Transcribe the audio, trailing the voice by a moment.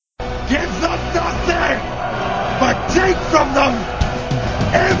Give them nothing, but take from them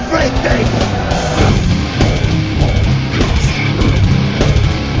everything.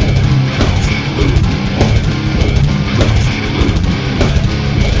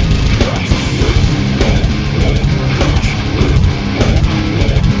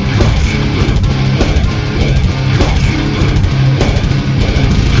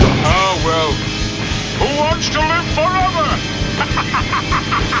 To live forever!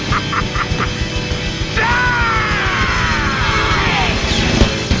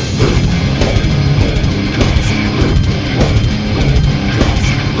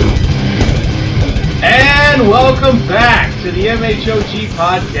 And welcome back to the MHOG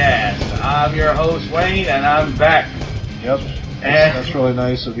podcast. I'm your host, Wayne, and I'm back. Yep. That's really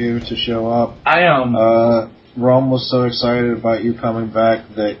nice of you to show up. I am. Rum was so excited about you coming back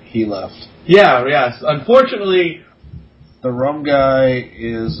that he left. Yes. Unfortunately, the rum guy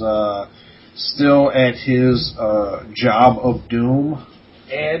is still at his job of doom.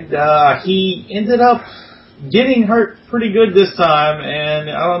 And he ended up getting hurt pretty good this time, and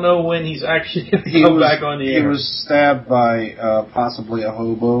I don't know when he's actually going to come back on the air. He was stabbed by possibly a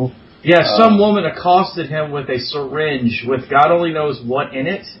hobo. Yeah, some woman accosted him with a syringe with God only knows what in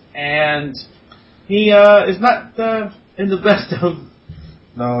it, and he is not in the best of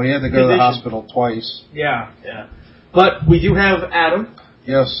No, he had to go to the hospital twice. Yeah. But we do have Adam.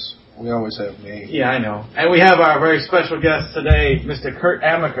 Yes, we always have me. Yeah, I know. And we have our very special guest today, Mr. Kurt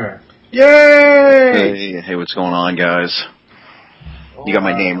Amacker. Yay! Hey, what's going on, guys? You got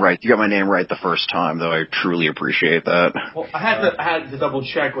my name right. You got my name right the first time, though. I truly appreciate that. Well, I had to double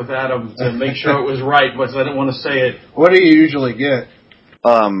check with Adam to make sure it was right, but I didn't want to say it. What do you usually get?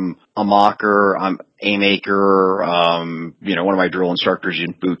 Amacker, I'm Amacker, one of my drill instructors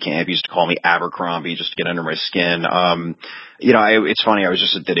in boot camp used to call me Abercrombie just to get under my skin. It's funny, I was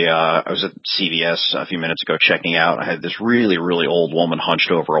at CVS a few minutes ago checking out. I had this really, really old woman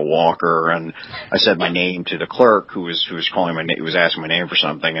hunched over a walker, and I said my name to the clerk who was calling my name, who was asking my name for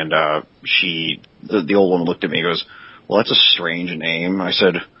something, and the old woman looked at me and goes, "Well, that's a strange name." I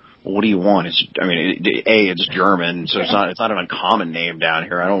said, "Well, what do you want?" It's German, so it's not an uncommon name down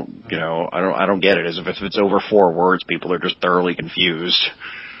here. I don't get it. As if it's over 4 words, people are just thoroughly confused.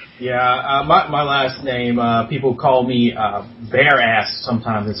 Yeah, my last name, people call me Bear Ass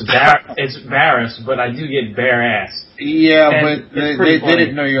sometimes. It's Barris, but I do get Bear Ass. Yeah, and but they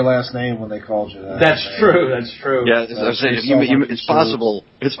didn't know your last name when they called you that. That's true. Yeah, I was saying, it's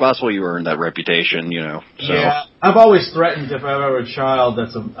possible you earned that reputation, So. Yeah, I've always threatened if I have a child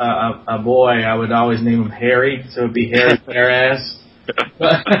that's a boy, I would always name him Harry, so it'd be Harry Bear Ass.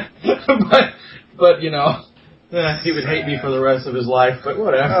 But he would hate me for the rest of his life, but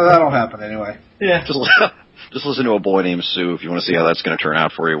whatever. Oh, that'll happen anyway. Yeah. Just listen to a boy named Sue if you want to see how that's going to turn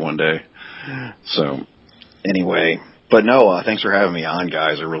out for you one day. So, anyway, but no, thanks for having me on,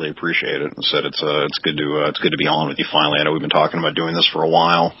 guys. I really appreciate it. I said it's good to be on with you finally. I know we've been talking about doing this for a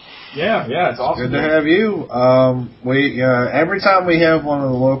while. Yeah, it's awesome. Good to have you. Every time we have one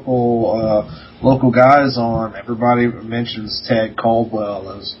of the local guys on, everybody mentions Ted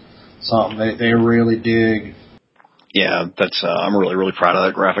Caldwell as something they really dig. Yeah, that's, I'm really, really proud of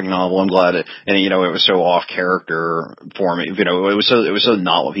that graphic novel. I'm glad it was so off character for me. It was so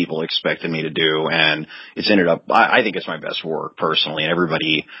not what people expected me to do, and it's ended up, I think it's my best work personally, and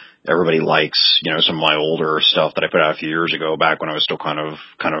everybody likes, some of my older stuff that I put out a few years ago back when I was still kind of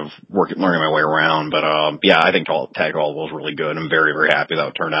learning my way around. But, I think Tag Caldwell was really good. I'm very, very happy that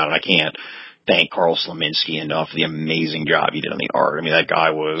it turned out, and I can't thank Carl Slaminski enough for the amazing job he did on the art. I mean, that guy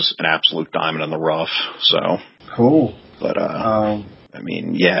was an absolute diamond in the rough, so. Cool. But, it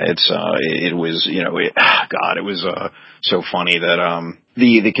was so funny that,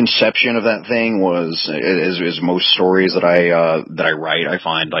 the conception of that thing was, as most stories that I write, I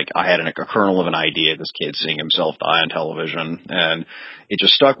find, like, I had a kernel of an idea, this kid seeing himself die on television, and it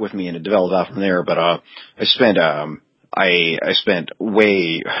just stuck with me, and it developed out from there. But, I spent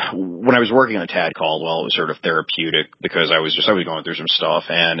when I was working on Tad Caldwell, it was sort of therapeutic because I was going through some stuff,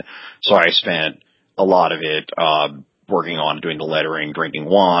 and so I spent a lot of it, working on doing the lettering, drinking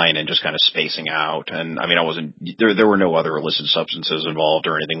wine, and just kind of spacing out. And I mean, there were no other illicit substances involved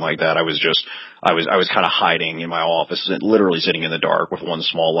or anything like that. I was kind of hiding in my office, literally sitting in the dark with one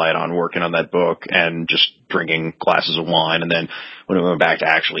small light on, working on that book and just drinking glasses of wine. And then when I went back to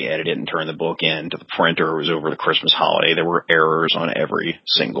actually edit it and turn the book in to the printer, it was over the Christmas holiday. There were errors on every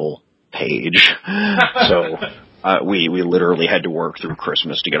single page. So, we literally had to work through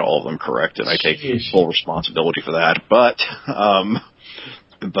Christmas to get all of them corrected. I take full responsibility for that. But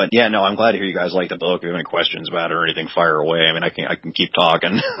yeah, no, I'm glad to hear you guys like the book. If you have any questions about it or anything, fire away. I mean, I can keep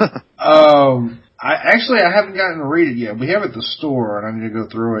talking. I haven't gotten to read it yet. We have it at the store, and I need to go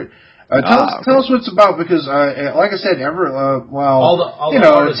through it. Tell us what it's about, because, like I said,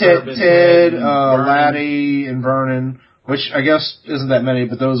 Ted, Laddie, and Vernon, which I guess isn't that many,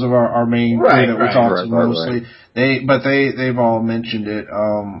 but those are our main three that we talk to mostly. They've all mentioned it.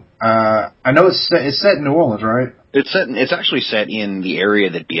 I know it's set in New Orleans, right? It's actually set in the area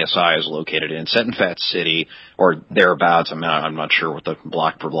that BSI is located in. It's set in Fat City, or thereabouts. I'm not sure what the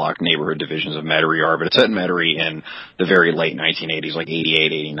block per block neighborhood divisions of Metairie are, but it's set in Metairie in the very late 1980s, like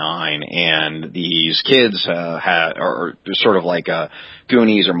 88, 89. And these kids, are sort of like a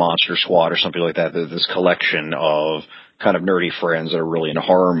Goonies or Monster Squad or something like that. There's this collection of kind of nerdy friends that are really into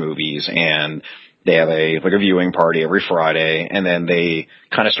horror movies, and they have a viewing party every Friday, and then they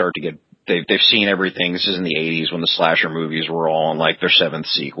kind of start to get, they've seen everything. This is in the 80s when the slasher movies were all on like their seventh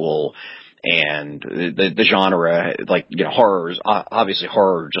sequel, and the genre, like, you know, horror, obviously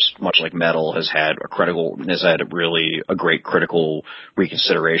horror, just much like metal, has had really a great critical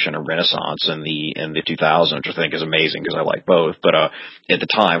reconsideration and renaissance in the 2000s, which I think is amazing because I like both. But at the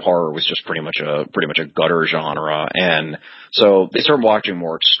time, horror was just pretty much a gutter genre, and so they started watching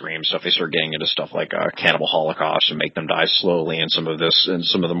more extreme stuff. They started getting into stuff like Cannibal Holocaust and Make Them Die Slowly, and some of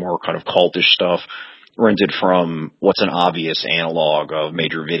the more kind of cultish stuff, rented from what's an obvious analog of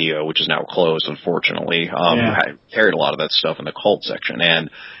Major Video, which is now closed, unfortunately. Carried a lot of that stuff in the cult section. And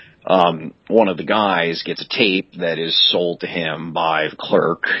one of the guys gets a tape that is sold to him by the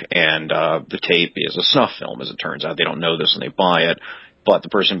clerk, and the tape is a snuff film, as it turns out. They don't know this and they buy it. But the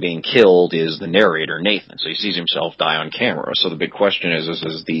person being killed is the narrator, Nathan. So he sees himself die on camera. So the big question is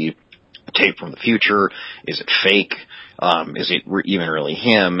the tape from the future? Is it fake? Is it even really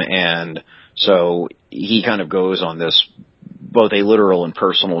him? And so he kind of goes on this, both a literal and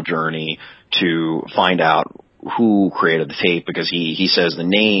personal journey to find out who created the tape, because he says the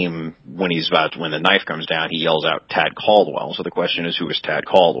name when the knife comes down, he yells out Tad Caldwell. So the question is, who is Tad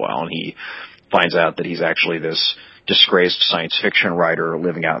Caldwell? And he finds out that he's actually this disgraced science fiction writer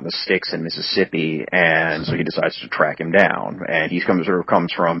living out in the sticks in Mississippi, and so he decides to track him down. And he comes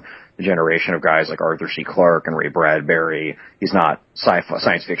from the generation of guys like Arthur C. Clarke and Ray Bradbury. He's not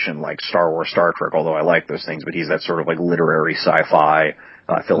science fiction like Star Wars, Star Trek, although I like those things, but he's that sort of like literary sci-fi,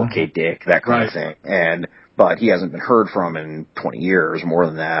 Philip K. Dick, that kind of thing. But he hasn't been heard from in 20 years, more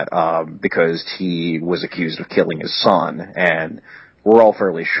than that, because he was accused of killing his son. And we're all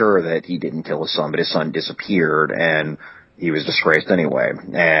fairly sure that he didn't kill his son, but his son disappeared, and he was disgraced anyway.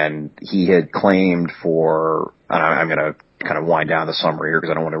 And he had claimed for, and I'm going to kind of wind down the summary here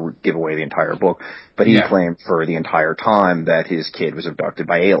because I don't want to give away the entire book, but he claimed for the entire time that his kid was abducted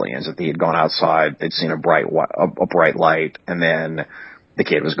by aliens, that he had gone outside, they'd seen a bright light, and then the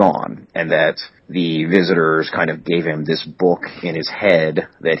kid was gone, and that the visitors kind of gave him this book in his head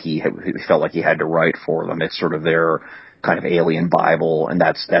that he felt like he had to write for them. It's sort of their kind of alien Bible, and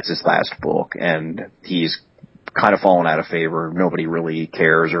that's his last book, and he's kind of fallen out of favor. Nobody really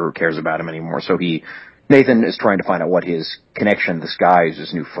cares about him anymore. So Nathan is trying to find out what his connection, this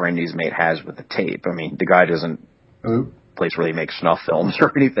new friend he's made, has with the tape. I mean, the guy doesn't place really make snuff films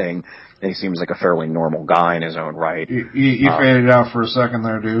or anything, and he seems like a fairly normal guy in his own right. You faded out for a second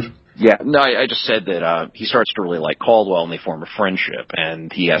there, dude. Yeah, no, I just said that he starts to really like Caldwell, and they form a friendship,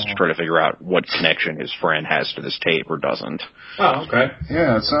 and he has to try to figure out what connection his friend has to this tape or doesn't. Oh, okay.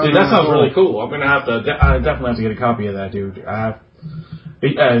 Yeah, that sounds really cool. I'm gonna have to. I definitely have to get a copy of that, dude.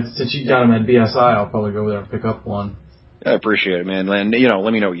 Since you got him at BSI, I'll probably go there and pick up one. I appreciate it, man. And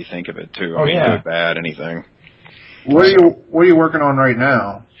let me know what you think of it too. Good, bad, anything. What are you working on right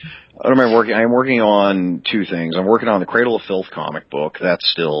now? I'm working on two things. I'm working on the Cradle of Filth comic book. That's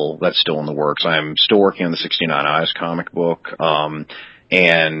still in the works. I'm still working on the 69 Eyes comic book.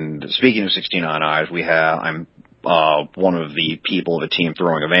 And speaking of 69 Eyes, I'm one of the people of the team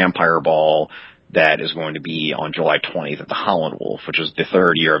throwing a vampire ball that is going to be on July 20th at the Holland Wolf, which is the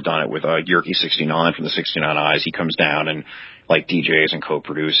third year I've done it with Yerky 69 from the 69 Eyes. He comes down and like DJs and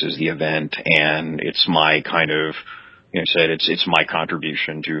co-produces the event, and it's my kind of, it's my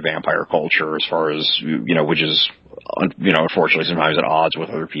contribution to vampire culture as far as, which is, unfortunately sometimes at odds with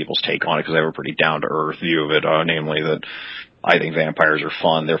other people's take on it, because I have a pretty down-to-earth view of it, namely that I think vampires are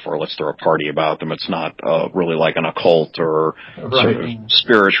fun, therefore let's throw a party about them. It's not really like an occult or sort of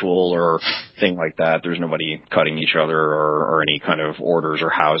spiritual or thing like that. There's nobody cutting each other or any kind of orders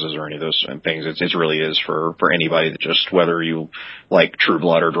or houses or any of those things. It really is for anybody that just, whether you like True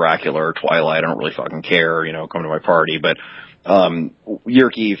Blood or Dracula or Twilight, I don't really fucking care, come to my party. But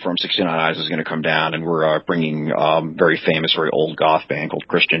Yerke from 69 Eyes is going to come down, and we're bringing very famous, very old goth band called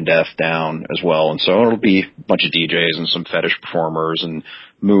Christian Death down as well. And so it'll be a bunch of DJs and some fetish performers, and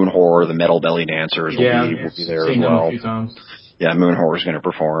Moon Horror, the metal belly dancers, will be there as well. A few times. Yeah, Moon Horror is going to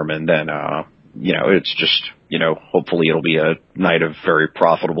perform, and then it's just hopefully it'll be a night of very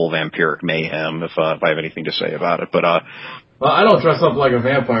profitable vampiric mayhem if I have anything to say about it. But well, I don't dress up like a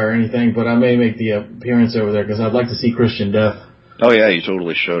vampire or anything, but I may make the appearance over there because I'd like to see Christian Death. Oh yeah, you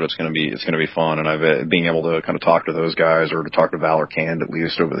totally should. It's gonna be fun, and I've being able to kind of talk to those guys, or to talk to Valor Cand at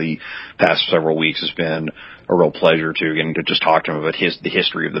least over the past several weeks, has been a real pleasure to getting to just talk to him about the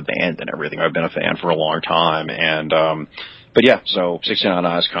history of the band and everything. I've been a fan for a long time, and but yeah, so 69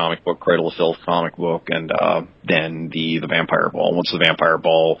 Eyes comic book, Cradle of Filth comic book, and then the Vampire Ball. Once the Vampire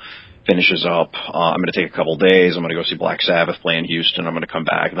Ball finishes up, I'm going to take a couple days. I'm going to go see Black Sabbath play in Houston. I'm going to come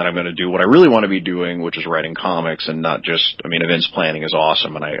back, and then I'm going to do what I really want to be doing, which is writing comics, and not just, events planning is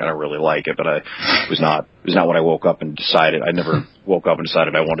awesome, and I really like it, but it was not what I woke up and decided. I never woke up and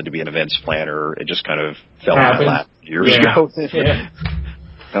decided I wanted to be an events planner. It just kind of fell in my lap years ago. Yeah.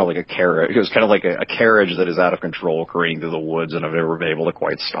 Kind of like a carriage. It was kind of like a carriage that is out of control, careening through the woods, and I've never been able to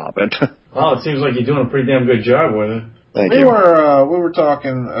quite stop it. Well, it seems like you're doing a pretty damn good job with it. Thank you. We were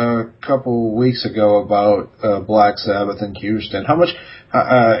talking a couple weeks ago about Black Sabbath in Houston. How much,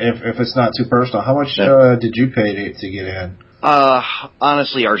 if it's not too personal, how much did you pay to get in?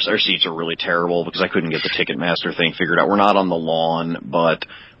 Honestly, our seats are really terrible because I couldn't get the Ticketmaster thing figured out. We're not on the lawn, but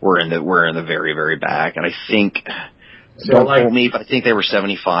we're in the very, very back, and I think. So don't quote me, but I think they were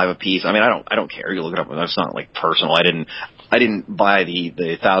 $75 a piece. I don't care. You look it up. That's not like personal. I didn't buy the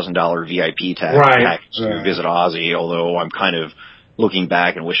 $1,000 VIP package to visit Ozzy, although I'm kind of looking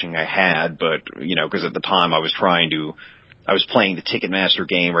back and wishing I had. But because at the time I was playing the Ticketmaster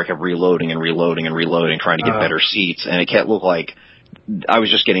game where I kept reloading, trying to get better seats, and it kept look like I was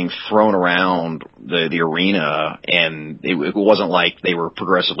just getting thrown around the arena, and it wasn't like they were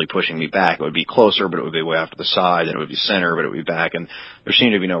progressively pushing me back. It would be closer, but it would be way off to the side, and it would be center, but it would be back, and there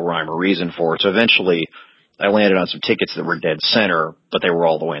seemed to be no rhyme or reason for it. So eventually I landed on some tickets that were dead center, but they were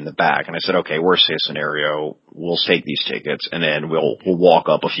all the way in the back. And I said, okay, worst case scenario, we'll take these tickets, and then we'll walk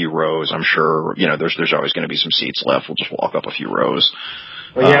up a few rows. I'm sure, there's always going to be some seats left. We'll just walk up a few rows.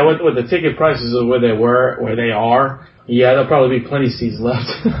 Well, yeah, with the ticket prices of where they are, yeah, there'll probably be plenty of seats left.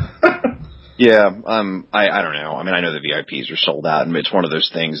 Yeah, I don't know. I know the VIPs are sold out, and it's one of those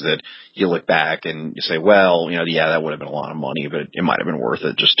things that you look back and you say, well, that would have been a lot of money, but it might have been worth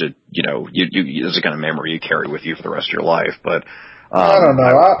it just to, it's a kind of memory you carry with you for the rest of your life. But I don't know.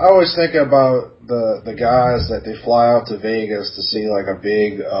 I always think about the guys that they fly out to Vegas to see like a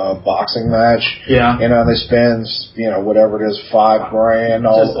big boxing match. Yeah. They spend whatever it is, $5,000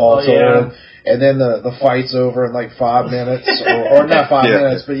 all told. Yeah. And then the fight's over in like 5 minutes, or not 5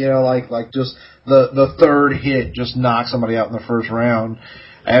 minutes, but like just the third hit just knocks somebody out in the first round.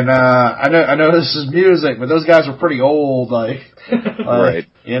 And I know this is music, but those guys are pretty old, right?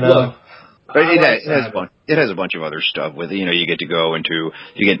 Look, it has a bunch of other stuff with it. You get to go you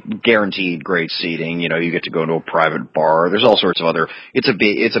get guaranteed great seating. You get to go to a private bar. There's all sorts of other. It's a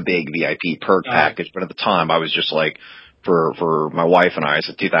big VIP perk package. But at the time, I was just like, for my wife and I,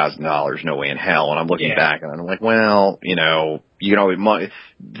 it's $2,000, no way in hell. And I'm looking back and I'm like, well, you can always,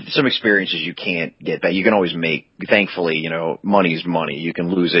 some experiences you can't get back. You can always make, thankfully, money's money. You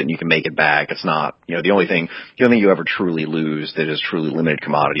can lose it and you can make it back. It's not, the only thing you ever truly lose that is truly limited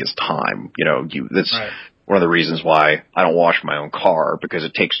commodity is time. That's one of the reasons why I don't wash my own car, because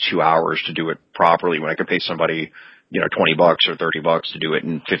it takes 2 hours to do it properly when I could pay somebody, $20 or $30 to do it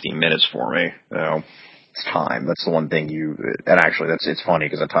in 15 minutes for me. It's time. That's the one thing and actually it's funny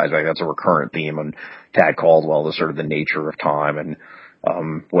because it ties back. That's a recurrent theme on Tad Caldwell, the sort of the nature of time and,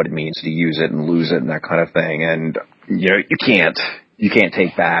 what it means to use it and lose it and that kind of thing. And, you can't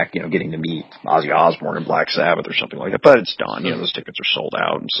take back, getting to meet Ozzy Osbourne and Black Sabbath or something like that, but it's done. Those tickets are sold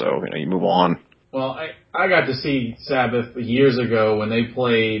out, and so, you move on. Well, I got to see Sabbath years ago when they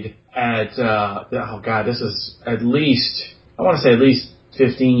played at, this is I want to say at least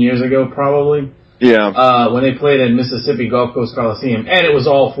 15 years ago, probably. Yeah. When they played in Mississippi Gulf Coast Coliseum, and it was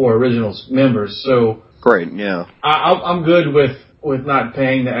all 4 original members. So great, yeah. I'm good with not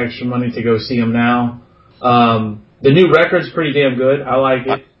paying the extra money to go see them now. The new record's pretty damn good. I like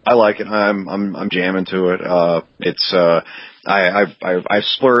it. I like it. I'm jamming to it. I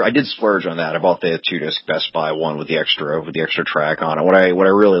did splurge on that. I bought the 2-disc Best Buy one with the extra track on it. What I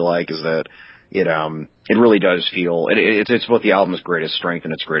really like is that it really does feel, it's both the album's greatest strength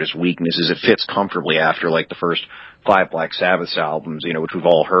and its greatest weakness, is it fits comfortably after like the first 5 Black Sabbath albums, which we've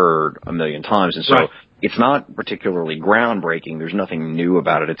all heard a million times. And so it's not particularly groundbreaking. There's nothing new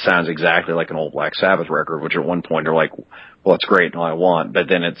about it. It sounds exactly like an old Black Sabbath record, which at one point they're like, well, it's great and all I want. But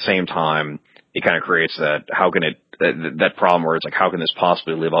then at the same time, it kind of creates that problem where it's like, how can this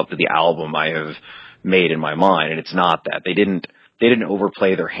possibly live up to the album I have made in my mind? And it's not that. They didn't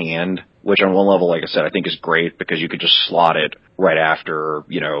overplay their hand, which on one level, like I said, I think is great because you could just slot it before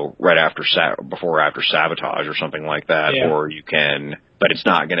or after Sabotage or something like that, or you can, but it's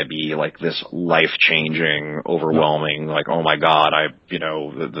not going to be like this life-changing, overwhelming, like, oh my God,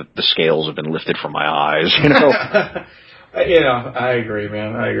 the scales have been lifted from my eyes, I agree,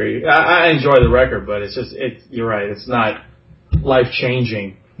 man. I agree. I enjoy the record, but you're right. It's not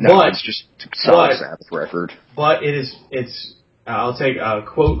life-changing. No, but it's just a solid Sabbath record. But I'll take a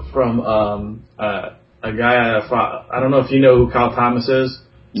quote from a guy. I don't know if you know who Kyle Thomas is.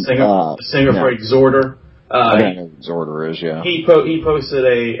 Singer for Exhorder. I don't know who Exhorder is. Yeah. He posted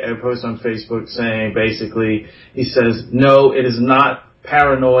a post on Facebook saying basically he says, no, it is not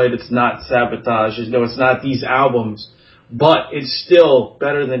Paranoid. It's not Sabotage. No, it's not these albums. But it's still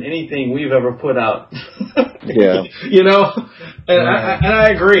better than anything we've ever put out. Yeah. And I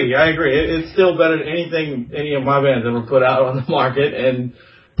agree. It's still better than anything any of my bands ever put out on the market. And,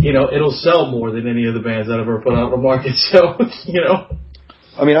 it'll sell more than any of the bands that ever put out on the market. So,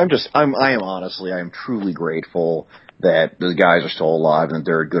 I mean, I am truly grateful that the guys are still alive and that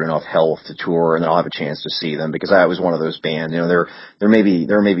they're in good enough health to tour and that I'll have a chance to see them, because that was one of those bands. There may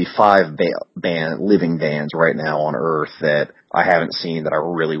be 5 living bands right now on Earth that I haven't seen that I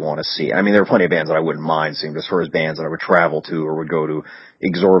really want to see. I mean, there are plenty of bands that I wouldn't mind seeing, but as far as bands that I would travel to or would go to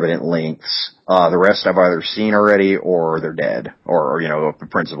exorbitant lengths, the rest I've either seen already or they're dead, or the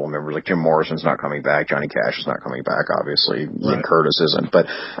principal members like Jim Morrison's not coming back, Johnny Cash is not coming back, obviously, Ian Curtis isn't, but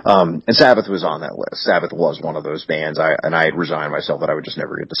and Sabbath was on that list. Sabbath was one of those bands, I had resigned myself that I would just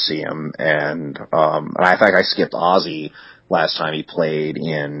never get to see him, and in fact I skipped Ozzy last time he played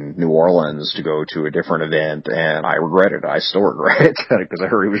in New Orleans to go to a different event, and I regret it. I still regret it because I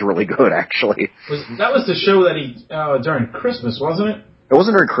heard he was really good, actually. That was the show that he during Christmas, wasn't it? It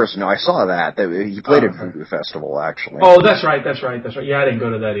wasn't during Christmas. No, I saw that. He played at Voodoo Festival, actually. Oh, that's right. Yeah, I didn't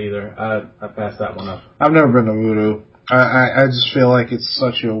go to that either. I passed that one up. I've never been to Voodoo. I just feel like it's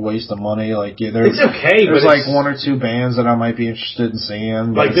such a waste of money. Like it's okay. There's like 1 or 2 bands that I might be interested in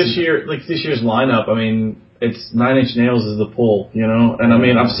seeing. Like this year's lineup. I mean, it's 9 Inch Nails is the pull, and I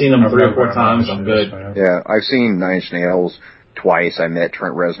mean I've seen them 3 or 4 times. I'm good. Yeah, I've seen 9 Inch Nails twice. I met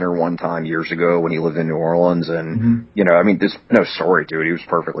Trent Reznor one time years ago when he lived in New Orleans, and I mean, there's no story to it. He was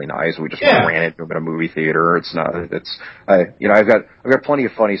perfectly nice. We just ran into him in a movie theater. I've got plenty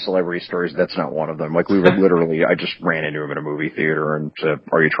of funny celebrity stories. That's not one of them. Like, we were literally, I just ran into him in a movie theater and said,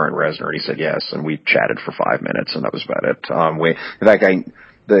 "Are you Trent Reznor?" And he said yes, and we chatted for 5 minutes, and that was about it. In fact,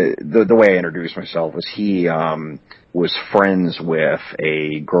 the way I introduced myself was he was friends with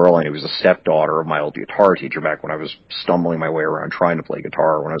a girl, and he was a stepdaughter of my old guitar teacher back when I was stumbling my way around trying to play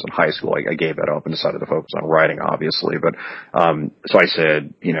guitar when I was in high school. I gave that up and decided to focus on writing, obviously. But so I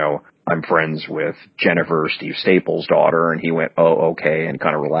said, I'm friends with Jennifer, Steve Staples' daughter, and he went, "Oh, okay," and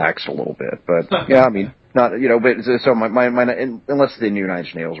kind of relaxed a little bit. But yeah, I mean, not, but so my unless the new 9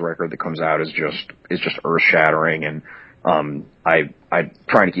 Inch Nails record that comes out is just earth shattering, and I'm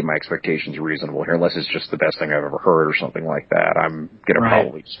trying to keep my expectations reasonable here, unless it's just the best thing I've ever heard or something like that. I'm gonna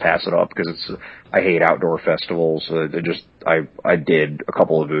probably just pass it up because I hate outdoor festivals. I did a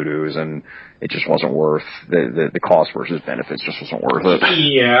couple of Voodoos, and it just wasn't worth the cost versus benefits. Just wasn't worth it.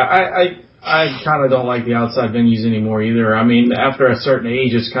 Yeah, I kind of don't like the outside venues anymore either. I mean, after a certain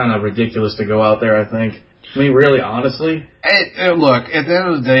age, it's kind of ridiculous to go out there, I think. I mean, really, honestly? Look, at the end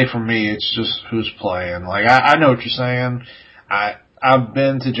of the day, for me, it's just who's playing. Like, I know what you're saying. I've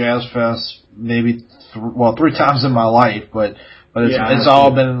been to Jazz Fest maybe 3 times in my life, but it's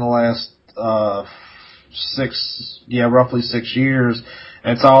all been in the last roughly 6 years.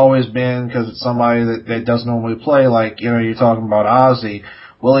 And it's always been because it's somebody that doesn't normally play. Like, you're talking about Ozzy.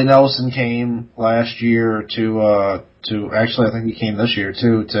 Willie Nelson came last year to actually, I think he came this year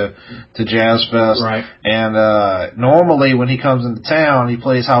too, to Jazz Fest. Right. And normally when he comes into town, he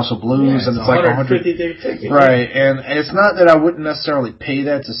plays House of Blues, and it's like $150 ticket. Right. And it's not that I wouldn't necessarily pay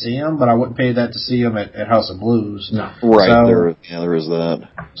that to see him, but I wouldn't pay that to see him at House of Blues. No. Right. So, there is that.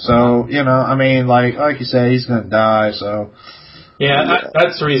 So, I mean, like you say, he's gonna die, so. Yeah,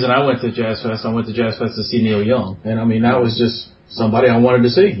 that's the reason I went to Jazz Fest. I went to Jazz Fest to see Neil Young. And I mean, that was just somebody I wanted to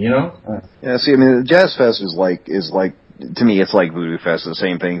see, Yeah, see, I mean, Jazz Fest is like to me, it's like Voodoo Fest, the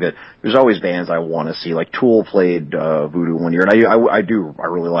same thing that there's always bands I want to see. Like Tool played Voodoo one year, and I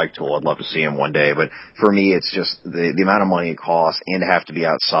really like Tool. I'd love to see him one day, but for me, it's just the amount of money it costs, and to have to be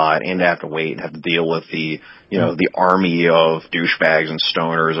outside, and to have to wait, and have to deal with the the army of douchebags and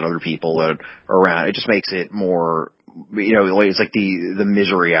stoners and other people that are around. It just makes it more. It's like the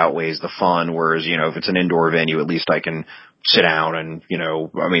misery outweighs the fun, whereas, if it's an indoor venue, at least I can sit down and,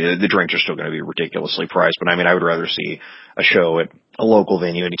 the drinks are still going to be ridiculously priced, but I would rather see a show at a local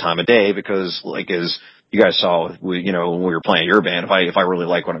venue any time of day because, like, as you guys saw, when we were playing your band, if I really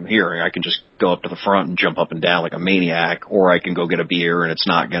like what I'm hearing, I can just go up to the front and jump up and down like a maniac, or I can go get a beer and it's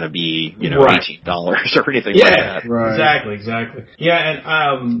not going to be, right. $18 or anything like that. Right. Exactly.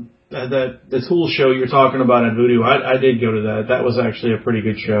 Yeah, and, the Tool show you're talking about at Voodoo, I did go to that. That was actually a pretty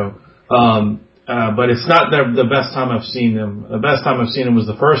good show. But it's not the best time I've seen them. The best time I've seen them was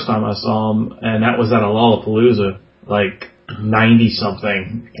the first time I saw them, and that was at a Lollapalooza, like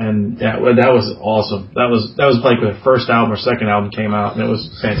 90-something, and that was awesome. That was like the first album or second album came out, and it was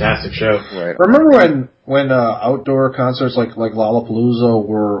a fantastic show. Right. Remember when outdoor concerts like Lollapalooza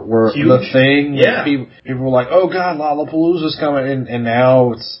were huge. The thing? Yeah. People were like, oh God, Lollapalooza's coming, and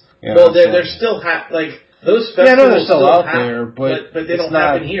now it's. Well, they're still those festivals. Yeah, I know they're still out there, but they don't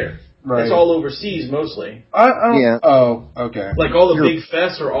happen here. Right. It's all overseas mostly. Yeah. Oh, okay. Like all the big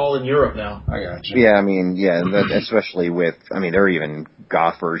fests are all in Europe now. I gotcha. Yeah, especially with, there are even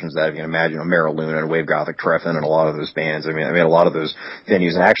goth versions that, if you can imagine, Meryl Luna and Wave Gothic Treffen and a lot of those bands. I mean, a lot of those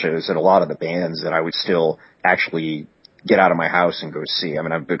venues, and actually, I said a lot of the bands that I would still actually get out of my house and go see.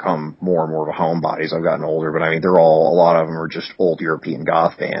 I've become more and more of a homebody as I've gotten older, but a lot of them are just old European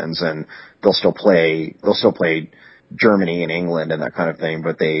goth bands, and they'll still play Germany and England and that kind of thing,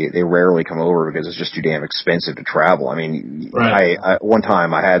 but they rarely come over because it's just too damn expensive to travel. Right. I one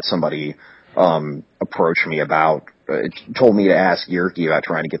time I had somebody approach me told me to ask Yerke about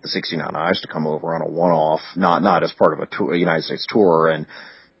trying to get the 69 Eyes to come over on a one-off, not as part of a United States tour, and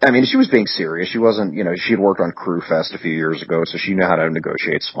she was being serious. She wasn't, she had worked on Crew Fest a few years ago, so she knew how to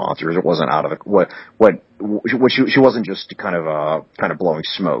negotiate sponsors. It wasn't out of she wasn't just kind of blowing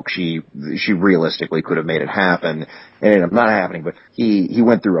smoke. She realistically could have made it happen, and it ended up not happening. But he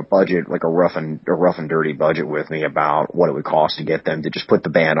went through a budget, like a rough and dirty budget with me about what it would cost to get them to just put the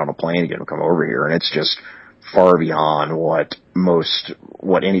band on a plane and get them to come over here, and it's just far beyond what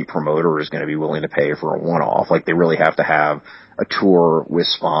any promoter is going to be willing to pay for a one-off. Like, they really have to have a tour with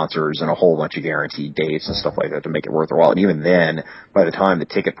sponsors and a whole bunch of guaranteed dates and stuff like that to make it worth their while. And even then, by the time the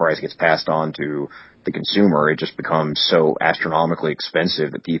ticket price gets passed on to the consumer, it just becomes so astronomically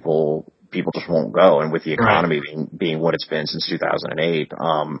expensive that people just won't go. And with the economy being what it's been since 2008,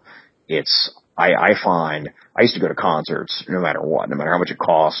 I find I used to go to concerts no matter what, no matter how much it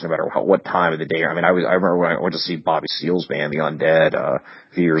costs, no matter what time of the day. I remember when I went to see Bobby Seale's band, The Undead, a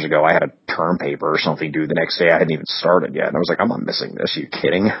few years ago. I had a term paper or something due the next day. I hadn't even started yet, and I was like, I'm not missing this. Are you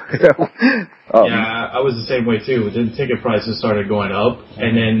kidding? Yeah, I was the same way too. The ticket prices started going up,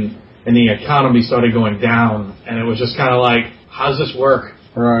 and the economy started going down, and it was just kind of like, how does this work?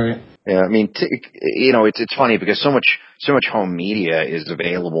 Right. Yeah, it's funny because so much home media is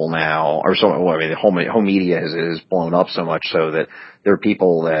available now, or home media has blown up so much so that there are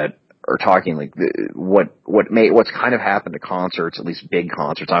people that are talking like what's kind of happened to concerts, at least big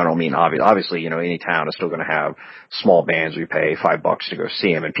concerts. I don't mean obviously, any town is still going to have small bands. We pay $5 to go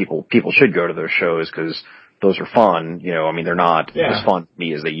see them, and people should go to those shows because those are fun. They're not as fun to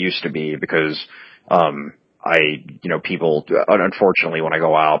me as they used to be because, people, unfortunately, when I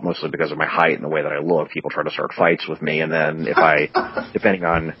go out, mostly because of my height and the way that I look, people try to start fights with me. And then depending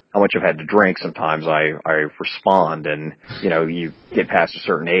on how much I've had to drink, sometimes I respond, and, you get past a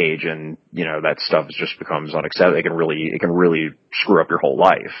certain age and, that stuff just becomes unacceptable. It can really screw up your whole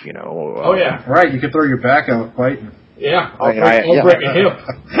life, Oh yeah. Right. You can throw your back out fighting. Yeah. I'll break a hip.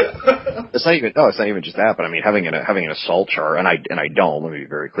 It's not even just that, but having an assault charge, and I don't, let me be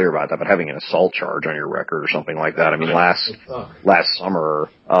very clear about that, but having an assault charge on your record or something like that. Last summer,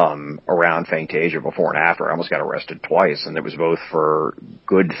 around Fantasia, before and after, I almost got arrested twice, and it was both for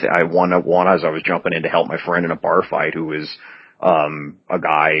good. One as I was jumping in to help my friend in a bar fight who was, a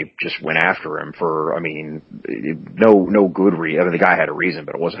guy just went after him for, no good reason. The guy had a reason,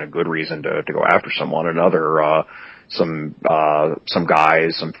 but it wasn't a good reason to go after someone. Another, some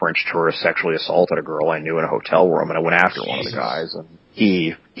guys, some French tourists sexually assaulted a girl I knew in a hotel room, and I went after one of the guys, and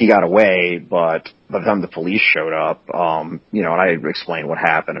he got away, but by the time the police showed up, and I explained what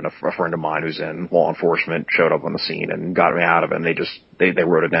happened, and a friend of mine who's in law enforcement showed up on the scene and got me out of it, and they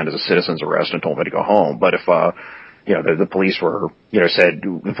wrote it down as a citizen's arrest and told me to go home. But if the police were, said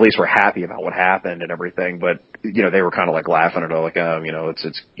the police were happy about what happened and everything, but, they were kind of like laughing at it, like,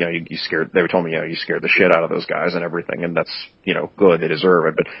 it's, you scared, they were telling me, you scared the shit out of those guys and everything, and that's, good, they deserve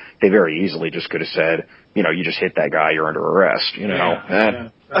it, but they very easily just could have said, you just hit that guy, you're under arrest, and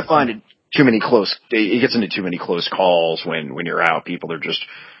I find it it gets into too many close calls when you're out. People are just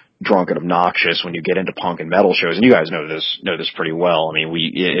drunk and obnoxious when you get into punk and metal shows, and you guys know this pretty well. I mean,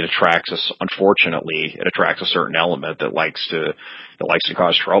 it attracts us. Unfortunately, it attracts a certain element that likes to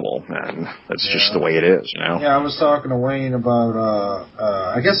cause trouble, and that's just the way it is, Yeah, I was talking to Wayne about.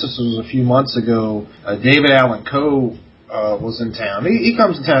 I guess this was a few months ago. David Allen Coe was in town. He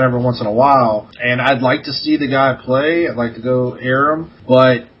comes in town every once in a while, and I'd like to see the guy play. I'd like to go hear him,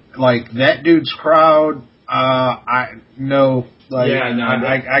 but like that dude's crowd, I know. Like,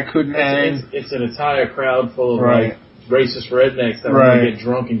 I couldn't hang. It's an entire crowd full of like racist rednecks that want to get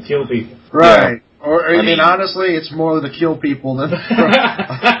drunk and kill people. Right. Yeah. I mean, honestly, it's more to kill people than like,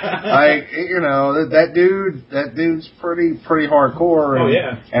 that dude's pretty hardcore. And,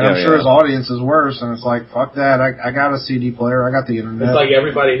 and I'm sure his audience is worse. And it's like, fuck that. I got a CD player. I got the internet. It's like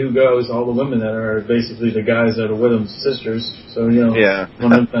everybody who goes, all the women that are basically the guys that are with them, sisters. So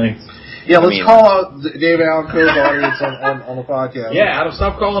one of them things. Yeah, let's call out David Allen Coe's audience on the podcast. Yeah, Adam,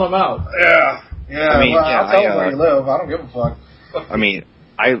 stop calling them out. Yeah. I'll tell them where you live. I don't give a fuck. I mean,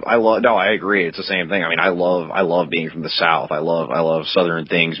 I agree. It's the same thing. I mean, I love being from the South. I love Southern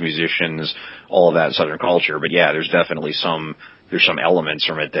things, musicians, all of that Southern culture. But yeah, there's definitely some elements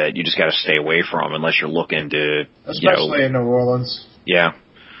from it that you just got to stay away from unless you're looking to, especially in New Orleans. Yeah.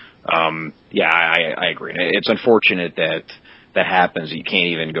 I agree. It's unfortunate that happens. You can't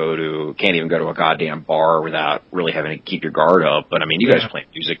even go to a goddamn bar without really having to keep your guard up. But I mean, you guys play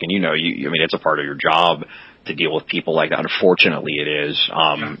music, and I mean, it's a part of your job to deal with people like that. Unfortunately, it is.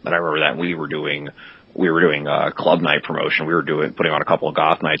 And I remember that we were doing club night promotion. We were putting on a couple of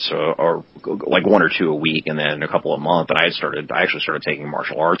goth nights, or like 1 or 2 a week, and then a couple a month. And I actually started taking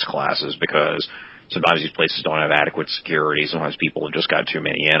martial arts classes because sometimes these places don't have adequate security. Sometimes people have just got too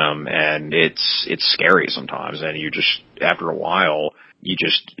many in them, and it's scary sometimes. And you just, after a while,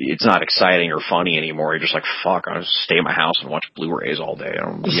 it's not exciting or funny anymore. You're just like, fuck, I'll just stay in my house and watch Blu-rays all day.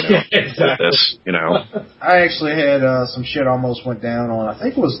 Exactly. This, I actually had some shit almost went down on, I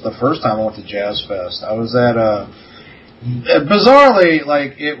think it was the first time I went to Jazz Fest. I was at bizarrely,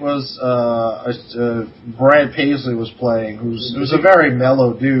 like, it was Brad Paisley was playing, who's a very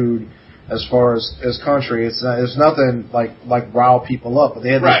mellow dude. As far as country, it's nothing like rile people up. But they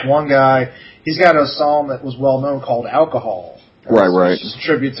had this one guy. He's got a song that was well known called "Alcohol." Right. It's a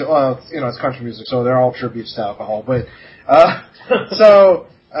tribute to it's country music, so they're all tributes to alcohol. But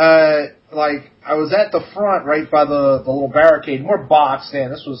like I was at the front, right by the little barricade. We're boxed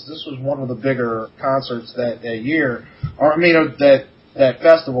in. This was one of the bigger concerts that year, or I mean that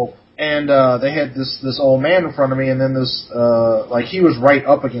festival. And they had this old man in front of me, and then this like he was right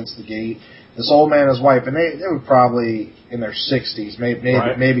up against the gate. This old man and his wife, and they were probably in their 60s,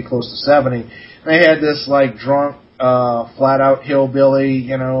 maybe close to 70. And they had this like drunk, flat out hillbilly,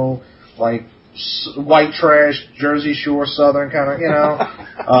 like white trash, Jersey Shore Southern kind of,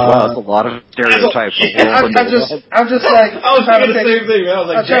 wow, that's a lot of stereotypes. I'm just like, I was trying to say the same thing. I was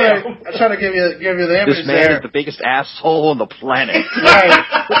like, I'm trying to give you the image. This man is the biggest asshole on the planet. Right.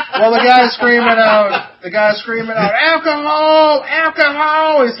 Well, the guy's screaming out,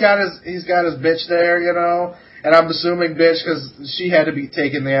 alcohol. He's got his bitch there, and I'm assuming bitch because she had to be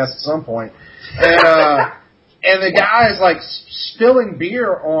taking the ass at some point. And the guy is like spilling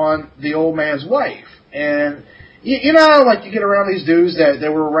beer on the old man's wife. And like you get around these dudes that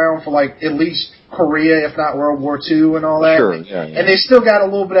were around for like at least Korea, if not World War II and all that. Sure, yeah. And they still got a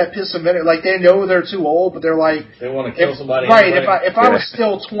little bit of that piss of vinegar. Like they know they're too old, but they're like, they want to kill somebody. Right. Anyway. If I was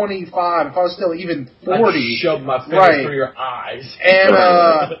still 25, if I was still even 40, I'd shove my fingers through your eyes. And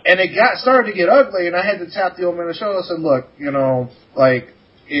and it started to get ugly, and I had to tap the old man on the shoulder and said, look, like.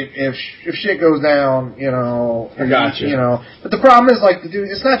 If shit goes down, I got you. But the problem is, like, the dude,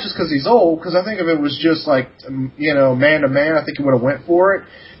 it's not just because he's old, because I think if it was just, like, man to man, I think he would have went for it.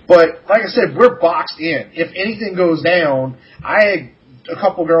 But, like I said, we're boxed in. If anything goes down, I had a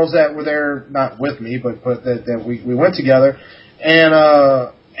couple girls that were there, not with me, but that we went together, and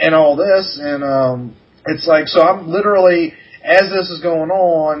all this, and, it's like, so I'm literally, as this is going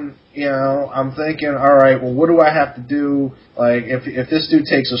on, I'm thinking, all right, well, what do I have to do? Like, if this dude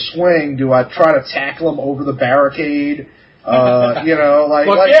takes a swing, do I try to tackle him over the barricade?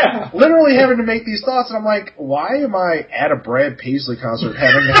 Literally having to make these thoughts, and I'm like, why am I at a Brad Paisley concert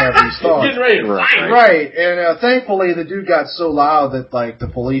having to have these thoughts? Getting ready to fight. Right, and thankfully the dude got so loud that the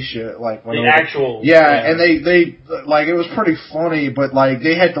police and they it was pretty funny, but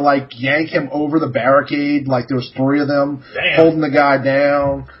they had to yank him over the barricade, there was 3 of them holding the guy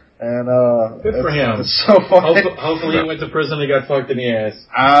down. And good for him. It's so funny. Hopefully he went to prison and got fucked in the ass.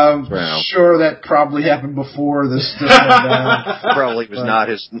 I'm sure that probably happened before this went down. Probably was not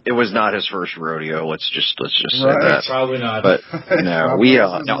his. It was not his first rodeo. Let's just say that. Probably not. But no,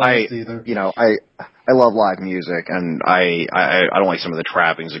 I love live music, and I don't like some of the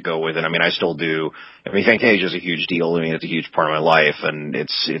trappings that go with it. I mean, I still do. I mean, Fantasia is a huge deal. I mean, it's a huge part of my life, and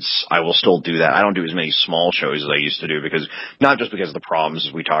I will still do that. I don't do as many small shows as I used to do not just because of the problems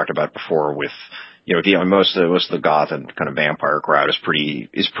as we talked about before with, most of the goth and kind of vampire crowd is pretty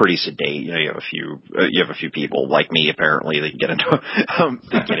sedate. You have a few people like me apparently that get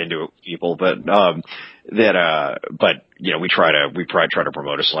into people, but we try to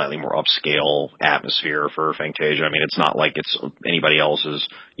promote a slightly more upscale atmosphere for Fantasia. I mean, it's not like it's anybody else's.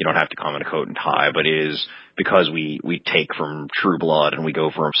 You don't have to come in a coat and tie, but it is because we take from True Blood and we go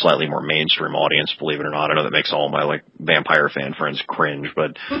for a slightly more mainstream audience, believe it or not. I know that makes all my vampire fan friends cringe,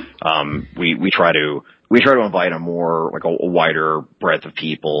 but we try to invite a more a wider breadth of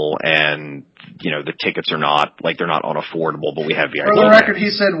people, and the tickets are not they're not unaffordable, but we have VIP. For the record, he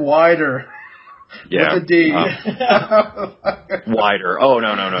said wider. Yeah. With a D. Wider. Oh,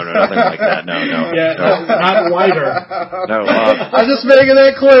 no, nothing like that. No. Yeah, no. Not wider. No, I'm just making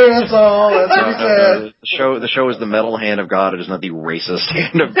that clear, that's all. That's what he said. The show is the metal hand of God, it is not the racist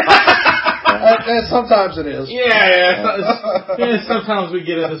hand of God. Sometimes it is. Yeah. Sometimes we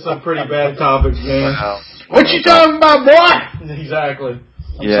get into some pretty bad topics, man. What you talking about, boy? Exactly.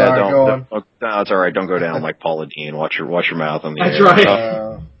 Don't. No, it's all right. Don't go down like Paula Dean. Watch your mouth on the air. That's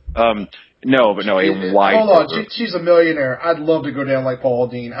right. No, a wide. Hold on, she's a millionaire. I'd love to go down like Paula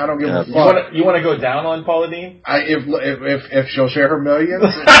Dean. I don't give a fuck. You want to go down on Paula Dean? If she'll share her millions,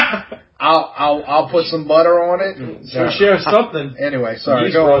 I'll put some butter on it. She'll share something. Anyway,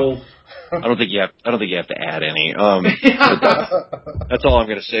 sorry. Go on. I don't think you have to add any. That's all I'm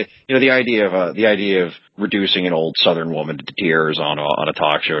going to say. The idea of reducing an old Southern woman to tears on a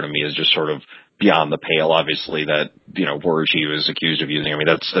talk show to me is just sort of beyond the pale. Obviously, that word she was accused of using. I mean,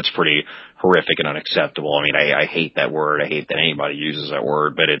 that's pretty horrific and unacceptable. I mean, I hate that word. I hate that anybody uses that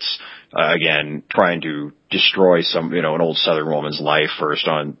word. But it's again trying to destroy an old Southern woman's life based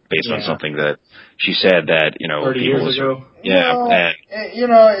on something that she said that 30 years ago. Yeah,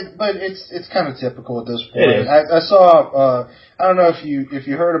 but it's kind of typical at this point. I saw. I don't know if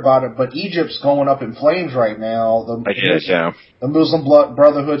you heard about it, but Egypt's going up in flames right now. The Muslim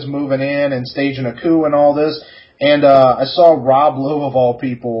Brotherhood's moving in and staging a coup and all this. And I saw Rob Lowe, of all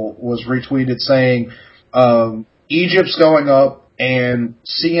people, was retweeted saying Egypt's going up, and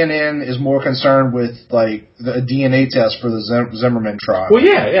CNN is more concerned with the DNA test for the Zimmerman trial. Well,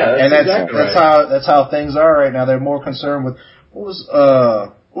 that's exactly right. That's how things are right now. They're more concerned with what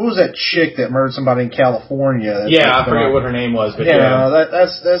was that chick that murdered somebody in California? I forget what her name was, but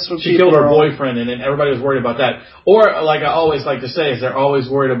that's what she killed her boyfriend, and then everybody was worried about that. Or like I always like to say, is they're always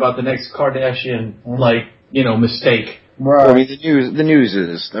worried about the next Kardashian mistake. Right. Well, I mean, the news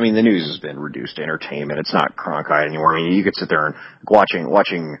has been reduced to entertainment. It's not Cronkite anymore. I mean, you could sit there and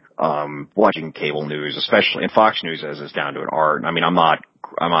watching cable news, especially, and Fox News is down to an art. I mean, I'm not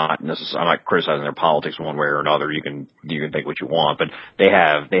criticizing their politics one way or another. You can think what you want, but they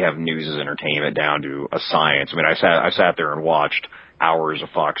have news as entertainment down to a science. I mean, I sat there and watched hours of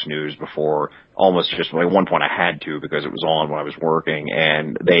Fox News before, almost just at one point I had to because it was on when I was working,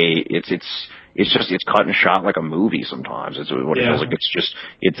 and it's cut and shot like a movie sometimes. It's what it feels like.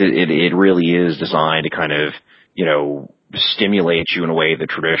 It really is designed to kind of, stimulate you in a way that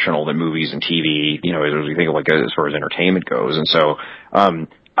movies and TV, as we think of as far as entertainment goes. And so,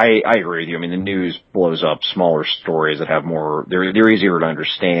 I agree with you. I mean, the news blows up smaller stories that have more, they're easier to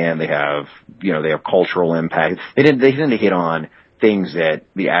understand. They have cultural impact. They tend to hit on things that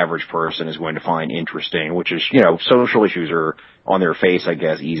the average person is going to find interesting, which is, social issues are on their face, I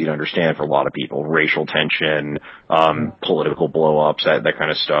guess, easy to understand for a lot of people. Racial tension, political blow-ups, that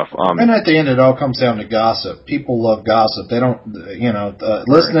kind of stuff. And at the end, it all comes down to gossip. People love gossip. They don't,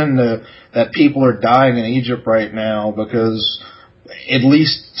 listening to that people are dying in Egypt right now because, at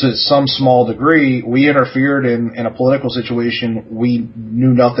least to some small degree, we interfered in a political situation we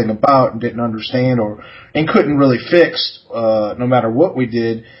knew nothing about and didn't understand and couldn't really fix, no matter what we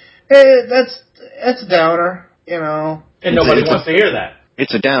did. That's a downer, And nobody wants to hear that.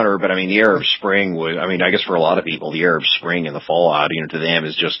 it's a downer, but I mean, the Arab Spring was, I mean, I guess for a lot of people, the Arab Spring and the fallout, to them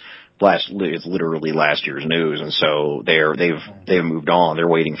is just it's literally last year's news. And so they've moved on. They're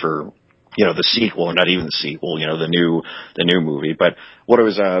waiting for, the sequel, or not even the sequel, the new movie. But what I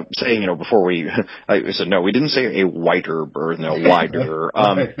was, saying, before I said, no, we didn't say a whiter bird, no, wider.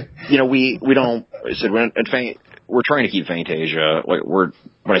 We don't, I said, we're trying to keep Fantasia,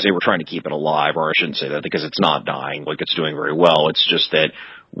 when I say we're trying to keep it alive, or I shouldn't say that because it's not dying, it's doing very well. It's just that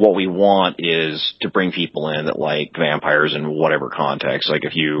what we want is to bring people in that like vampires in whatever context. Like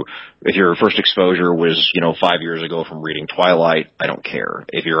if your first exposure was, 5 years ago from reading Twilight, I don't care.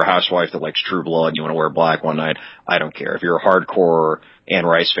 If you're a housewife that likes True Blood and you want to wear black one night, I don't care. If you're a hardcore Anne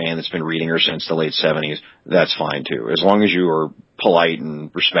Rice fan that's been reading her since the late 70s, that's fine too. As long as you are polite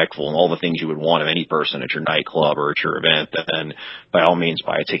and respectful and all the things you would want of any person at your nightclub or at your event, then by all means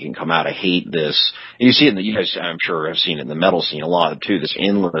buy a ticket and come out. I hate this. And you see it you guys, I'm sure, have seen it in the metal scene a lot too, this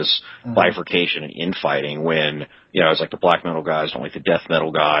endless bifurcation and infighting when, it's like the black metal guys don't like the death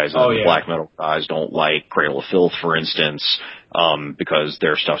metal guys, and the black metal guys don't like Cradle of Filth, for instance, because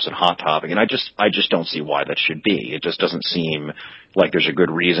their stuff's in Hot Topic. And I just don't see why that should be. It just doesn't seem like there's a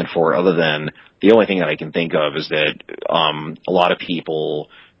good reason for it, other than the only thing that I can think of is that a lot of people,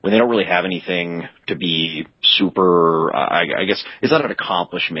 when they don't really have anything to be super, I guess, is that an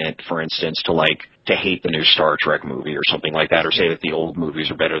accomplishment, for instance, to hate the new Star Trek movie or something like that, or say that the old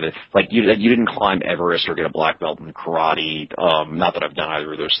movies are better than, you didn't climb Everest or get a black belt in karate, not that I've done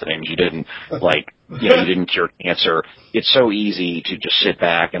either of those things. You didn't, you didn't cure cancer. It's so easy to just sit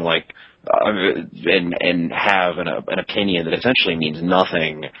back and and have an opinion that essentially means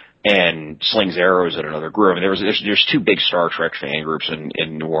nothing and slings arrows at another group. And there's two big Star Trek fan groups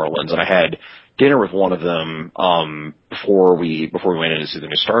in New Orleans, and I had dinner with one of them before we went in to see the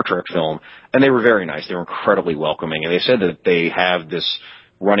new Star Trek film, and they were very nice. They were incredibly welcoming, and they said that they have this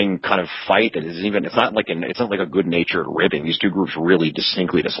running kind of fight that it's not like a good-natured ribbing. These two groups really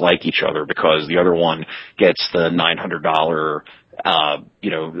distinctly dislike each other because the other one gets the $900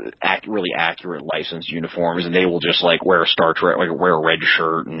 really accurate licensed uniforms, and they will just wear a Star Trek, wear a red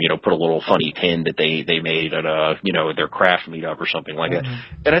shirt and, put a little funny pin that they made at their craft meetup or something like that.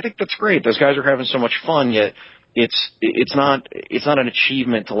 And I think that's great. Those guys are having so much fun, yet it's not an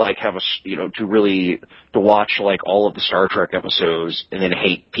achievement to have to watch all of the Star Trek episodes and then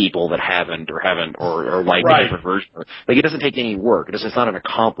hate people that haven't or like a different version. It doesn't take any work. It's not an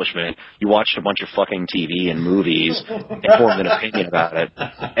accomplishment. You watched a bunch of fucking TV and movies and formed an opinion about it,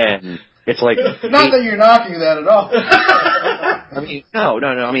 and it's not that you're knocking that at all. I mean, no.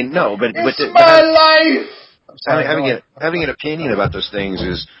 I mean, no, but my life. Having an opinion about those things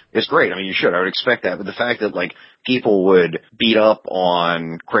is great. I mean, you should. I would expect that. But the fact that people would beat up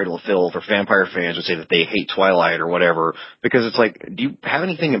on Cradle of Filth, or vampire fans would say that they hate Twilight or whatever, because it's do you have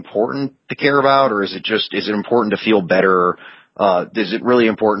anything important to care about, or is it important to feel better? Is it really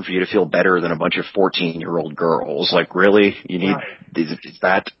important for you to feel better than a bunch of 14-year-old girls? Really? You need, is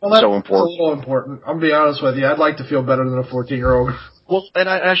that so important? It's a little important. I'm gonna be honest with you. I'd like to feel better than a 14-year-old. Well, and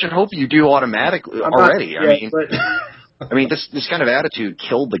I should hope you do automatically already. I mean, this kind of attitude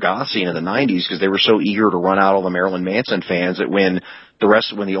killed the goth scene in the 90s because they were so eager to run out all the Marilyn Manson fans that when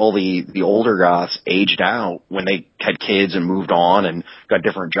the older goths aged out, when they had kids and moved on and got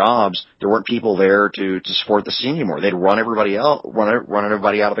different jobs, there weren't people there to support the scene anymore. They'd run everybody out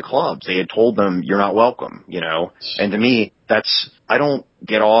of the clubs. They had told them, you're not welcome, And to me, I don't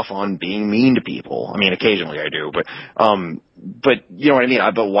get off on being mean to people. I mean, occasionally I do, but you know what I mean?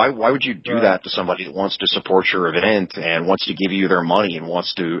 But why would you do that to somebody that wants to support your event and wants to give you their money and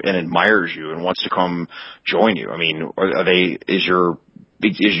and admires you and wants to come join you? I mean, does your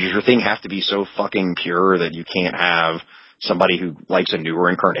thing have to be so fucking pure that you can't have somebody who likes a newer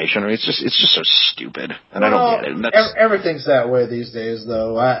incarnation? I mean, it's just so stupid, and I don't get it. And everything's that way these days,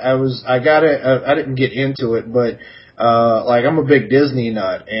 though. I didn't get into it, but I'm a big Disney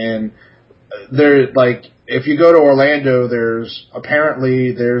nut, and if you go to Orlando, there's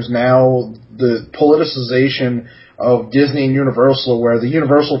now the politicization of Disney and Universal, where the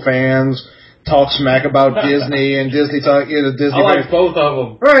Universal fans talk smack about Disney and Disney Disney. I like both of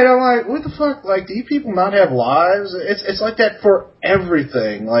them. Right, I'm like, what the fuck? Do you people not have lives? It's like that for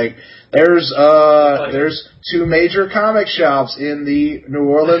everything. There's two major comic shops in the New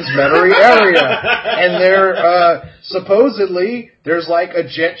Orleans Metairie area, and they're supposedly there's a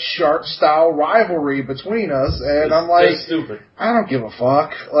Jet Shark style rivalry between us, and I'm like, that's stupid. I don't give a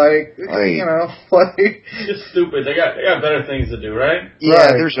fuck. It's stupid. They got better things to do, right?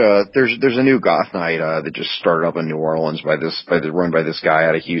 Yeah, right. There's a new goth night that just started up in New Orleans run by this guy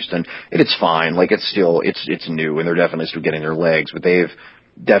out of Houston, and it's fine. It's new, and they're definitely still getting their legs. things, but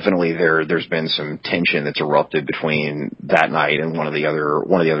there's been some tension that's erupted between that night and one of the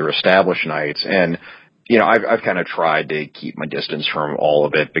other established nights. And, I've kind of tried to keep my distance from all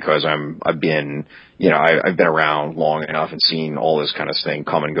of it because I've been around long enough and seen all this kind of thing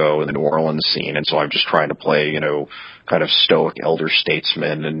come and go in the New Orleans scene. And so I'm just trying to play, kind of stoic elder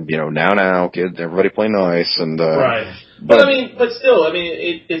statesman and, now, kids, everybody play nice. And, right. But still,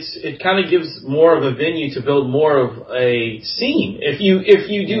 it kind of gives more of a venue to build more of a scene. If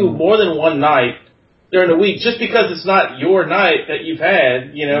you do more than one night during the week, just because it's not your night that you've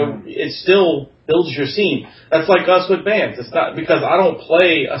had, it still builds your scene. That's like us with bands. It's not because I don't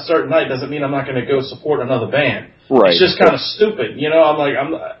play a certain night doesn't mean I'm not going to go support another band. Right. It's just kind of stupid.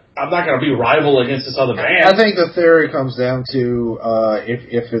 I'm not going to be rival against this other band. I think the theory comes down to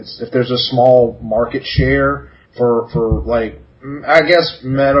if there's a small market share for like, I guess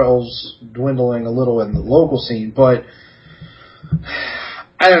metal's dwindling a little in the local scene, but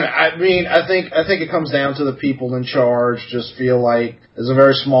I don't know. I think it comes down to the people in charge just feel like there's a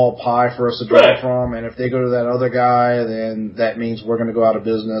very small pie for us to draw from, and if they go to that other guy, then that means we're going to go out of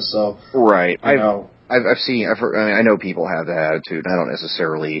business. So right, I know people have that attitude. I don't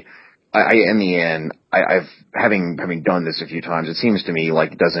necessarily. In the end, having done this a few times, it seems to me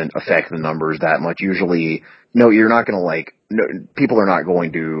like it doesn't affect the numbers that much. Usually, you're not going to people are not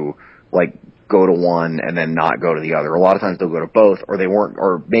going to go to one and then not go to the other. A lot of times they'll go to both, or they weren't,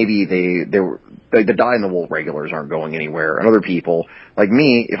 or maybe the die in the wool regulars aren't going anywhere. And other people, like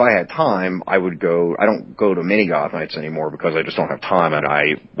me, if I had time, I would go. I don't go to mini goth nights anymore because I just don't have time, and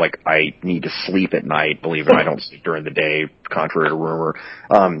I need to sleep at night. Believe it, I don't sleep during the day, contrary to rumor,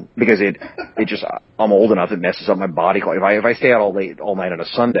 because it just I'm old enough it messes up my body clock. If I stay out all night on a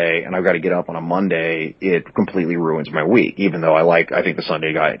Sunday and I've got to get up on a Monday, it completely ruins my week. Even though I think the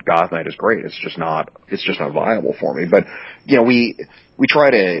Sunday goth night is great, it's just not viable for me. But we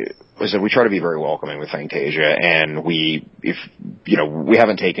try to be very welcoming with Fantasia, and we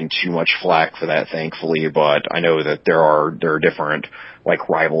haven't taken too much flack for that, thankfully. But I know that there are different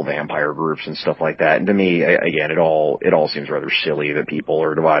rival vampire groups and stuff like that. And to me, again, it all seems rather silly that people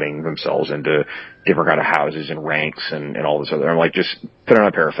are dividing themselves into different kind of houses and ranks and all this other. I'm like, just put on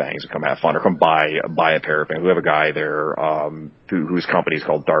a pair of fangs and come have fun, or come buy a pair of fangs. We have a guy there whose company is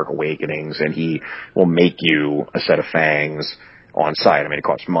called Dark Awakenings, and he will make you a set of fangs on site. It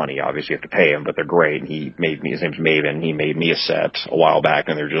costs money. Obviously, you have to pay him, but they're great. And his name's Maven. He made me a set a while back,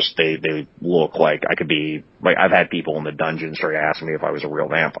 and they look like I could be, I've had people in the dungeon start asking me if I was a real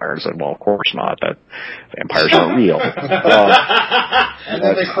vampire, and I said, well, of course not. That vampires aren't real. And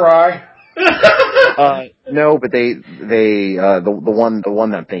then they cry. No, but the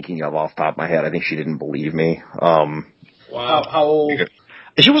one that I'm thinking of off the top of my head, I think she didn't believe me. Wow. How old?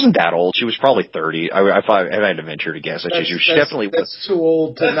 She wasn't that old. She was probably 30. I had to venture to guess that she definitely was. That's too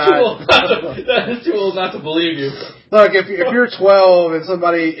old to not. That's too old not to believe you. Look, if you're 12 and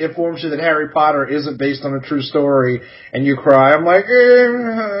somebody informs you that Harry Potter isn't based on a true story and you cry, I'm like,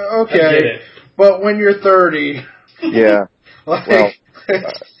 okay. I get it. But when you're 30, yeah.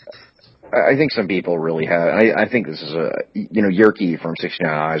 I think some people really have. I think this is Yerky from 69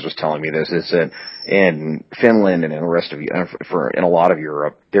 Eyes was telling me this. Is that in Finland and in the rest of in a lot of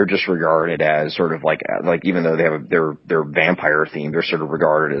Europe, they're just regarded as sort of like even though they have their vampire theme, they're sort of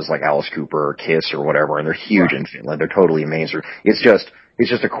regarded as like Alice Cooper or Kiss or whatever, and they're huge in Finland. They're totally mainstream. It's just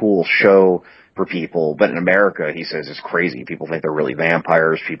a cool show for people. But in America, he says it's crazy. People think they're really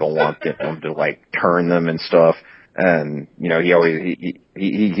vampires. People want them to turn them and stuff. And,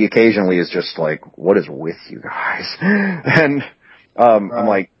 he occasionally is just like, what is with you guys? And, I'm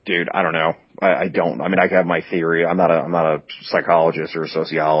like, dude, I don't know. I don't. I have my theory. I'm not a psychologist or a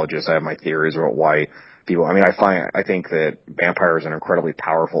sociologist. I have my theories about why people, I think that vampires are an incredibly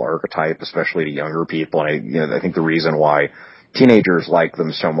powerful archetype, especially to younger people. And I think the reason why teenagers like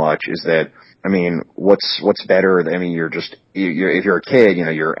them so much is that, what's better? If you're a kid,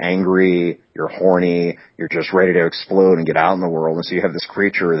 you're angry, you're horny, you're just ready to explode and get out in the world. And so you have this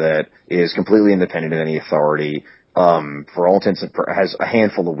creature that is completely independent of any authority, for all intents and has a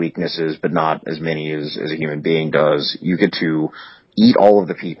handful of weaknesses, but not as many as a human being does. You get to eat all of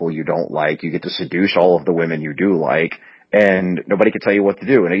the people you don't like. You get to seduce all of the women you do like. And nobody can tell you what to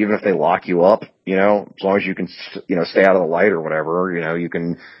do. And even if they lock you up, as long as you can, stay out of the light or whatever, you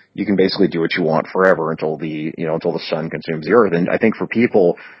can basically do what you want forever until the sun consumes the earth. And I think for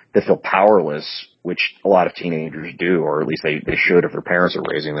people that feel powerless, which a lot of teenagers do, or at least they should if their parents are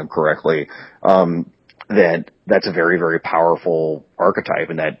raising them correctly, that's a very, very powerful archetype,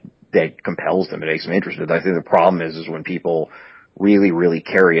 and that compels them. It makes them interested. I think the problem is when people really, really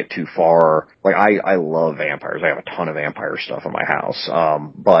carry it too far. Like, I love vampires. I have a ton of vampire stuff in my house.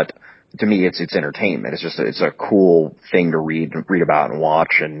 But to me, it's entertainment. It's a cool thing to read about and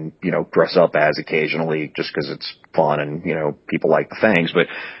watch and, dress up as occasionally just because it's fun and, people like the things. But,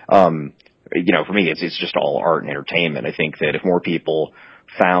 for me, it's just all art and entertainment. I think that if more people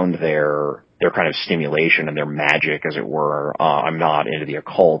found their kind of stimulation and their magic, as it were. I'm not into the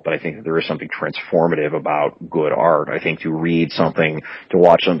occult, but I think that there is something transformative about good art. I think to read something, to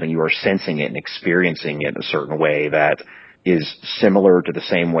watch something, you are sensing it and experiencing it in a certain way that is similar to the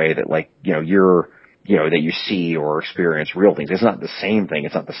same way that, like, that you see or experience real things. It's not the same thing.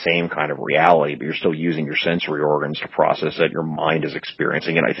 It's not the same kind of reality, but you're still using your sensory organs to process it. Your mind is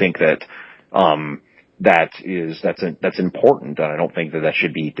experiencing it. I think that, that's important, and I don't think that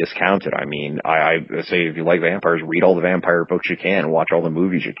should be discounted. I mean, I say if you like vampires, read all the vampire books you can, watch all the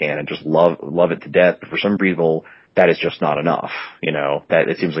movies you can, and just love it to death. But for some people, that is just not enough. That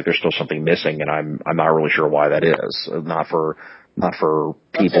it seems like there's still something missing, and I'm not really sure why that is. Not for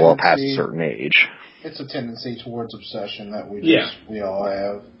people past a certain age. It's a tendency towards obsession that we all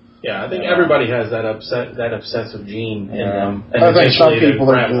have. Yeah, I think everybody has that obsessive gene in them. And I think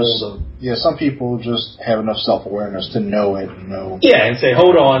some people just have enough self-awareness to know it and know. Yeah, and say,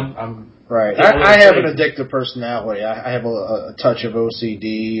 hold on, right. I have an addictive personality. I have a touch of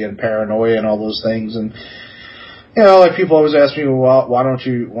OCD and paranoia and all those things, and like people always ask me, well, why don't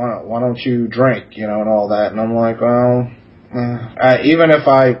you drink, and all that, and I'm like, well. Even if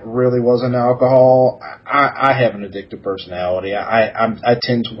I really wasn't alcohol, I have an addictive personality. I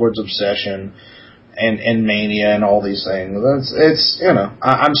tend towards obsession and mania and all these things.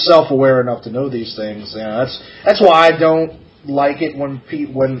 I'm self-aware enough to know these things. That's why I don't like it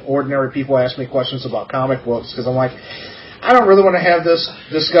when ordinary people ask me questions about comic books, because I'm like, I don't really want to have this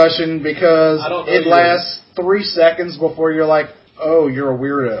discussion because it lasts 3 seconds before you're like, oh, you're a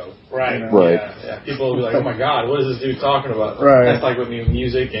weirdo. Right. Right. Yeah. People will be like, oh my God, what is this dude talking about? Right. That's like with me with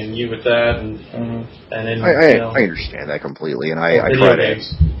music and you with that. And then, I understand that completely. And I try to,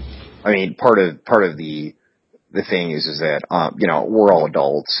 I mean, part of the thing is that, we're all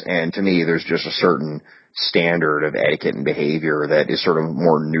adults. And to me, there's just a certain standard of etiquette and behavior that is sort of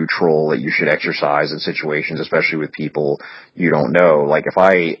more neutral that you should exercise in situations, especially with people you don't know. Like if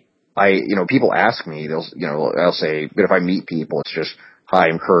people ask me, I'll say, but if I meet people, it's just, hi,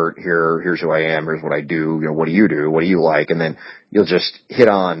 I'm Kurt, here's who I am, here's what I do, what do you do, what do you like? And then you'll just hit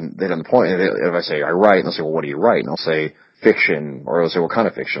on the point. And if I say, I write, and they'll say, well, what do you write? And I'll say, fiction, or they'll say, what kind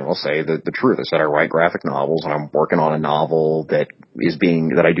of fiction? And I'll say the truth. I said, I write graphic novels, and I'm working on a novel that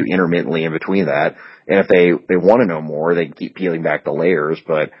I do intermittently in between that. And if they want to know more, they can keep peeling back the layers.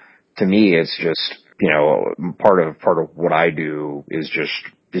 But to me, it's just, part of what I do is just,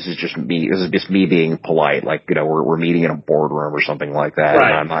 this is just me being polite. Like, we're meeting in a boardroom or something like that.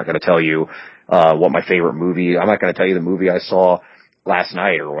 Right. And I'm not going to tell you, what my favorite movie, I'm not going to tell you the movie I saw last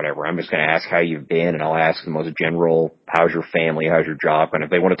night or whatever. I'm just going to ask how you've been, and I'll ask the most general, how's your family, how's your job? And if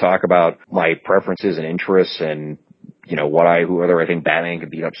they want to talk about my preferences and interests and, whether I think Batman could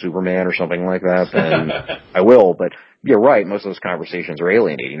beat up Superman or something like that, then I will. But you're right. Most of those conversations are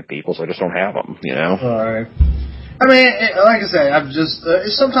alienating to people, so I just don't have them, Right. I mean, like I said, I'm just,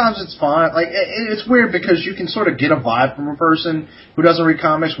 sometimes it's fun. Like, it's weird because you can sort of get a vibe from a person who doesn't read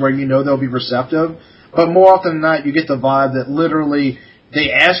comics where they'll be receptive. But more often than not, you get the vibe that literally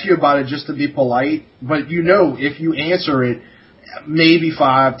they ask you about it just to be polite. But if you answer it, maybe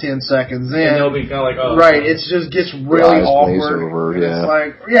 5-10 seconds in. And they'll be kind of like, oh. Right, it just gets really awkward.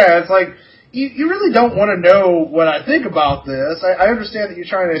 It's like, you really don't want to know what I think about this. I understand that you're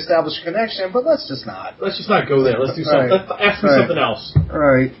trying to establish a connection, but let's just not go there. Let's do something. Let's ask me something else.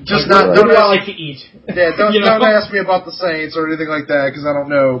 Right. Just what do I like to eat? Yeah, don't ask me about the Saints or anything like that, because I don't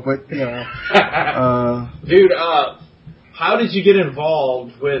know, but, Dude, how did you get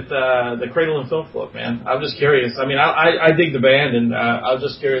involved with the Cradle and Filth book, man? I'm just curious. I mean, I dig the band, and I was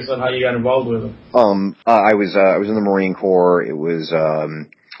just curious on how you got involved with them. I was in the Marine Corps. It was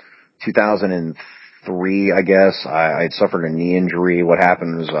 2003, I guess. I had suffered a knee injury. What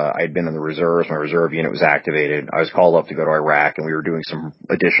happened was I'd been in the reserves. My reserve unit was activated. I was called up to go to Iraq, and we were doing some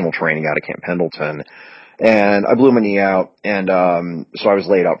additional training out of Camp Pendleton. And I blew my knee out, and so I was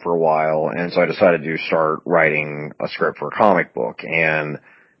laid up for a while, and so I decided to start writing a script for a comic book. And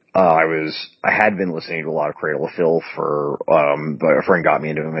I had been listening to a lot of Cradle of Filth but a friend got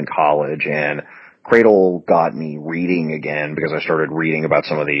me into them in college, and Cradle got me reading again because I started reading about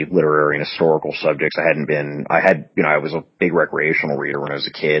some of the literary and historical subjects. I was a big recreational reader when I was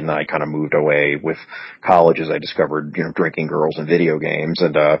a kid, and I kind of moved away with college as I discovered, drinking, girls, and video games.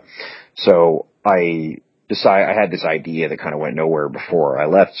 And, so I I had this idea that kind of went nowhere before I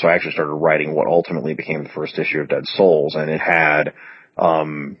left, so I actually started writing what ultimately became the first issue of Dead Souls, and it had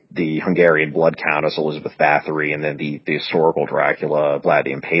the Hungarian blood countess Elizabeth Bathory, and then the historical Dracula Vlad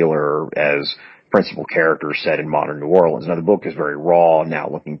the Impaler as principal characters set in modern New Orleans. Now the book is very raw now,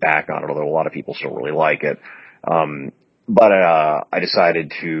 looking back on it, although a lot of people still really like it. But I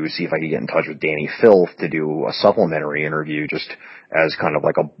decided to see if I could get in touch with Danny Filth to do a supplementary interview, just as kind of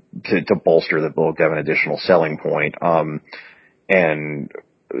like to bolster the book, to have an additional selling point. And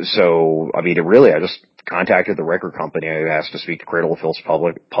so, I mean, I just contacted the record company. I asked to speak to Cradle of Filth's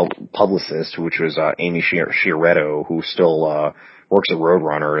publicist, which was Amy Sciaretto, who still works at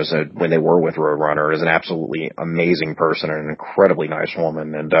Roadrunner when they were with Roadrunner, is an absolutely amazing person and an incredibly nice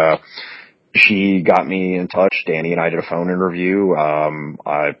woman. And she got me in touch. Danny and I did a phone interview.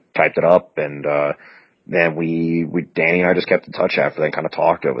 I typed it up, and then Danny and I just kept in touch after that, kind of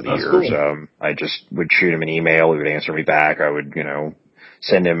talked over the years. Cool. I just would shoot him an email. He would answer me back. I would,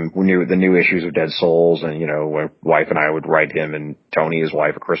 send him the new issues of Dead Souls, and, my wife and I would write him and Tony, his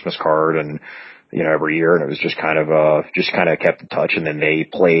wife, a Christmas card, and, every year. And it was just kind of kept in touch. And then they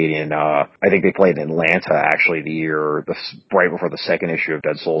played I think they played in Atlanta, actually, the year, right before the second issue of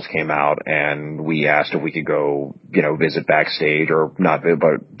Dead Souls came out. And we asked if we could go, visit backstage, or not,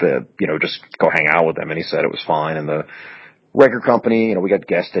 but just go hang out with them. And he said it was fine. And the record company, we got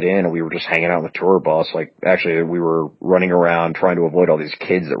guested in, and we were just hanging out on the tour bus. Like, actually, we were running around trying to avoid all these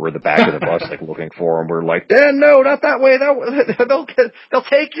kids that were at the back of the bus, like, looking for them. We're like, Dan, no, not that way. They'll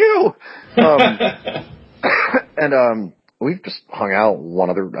take you. And we've just hung out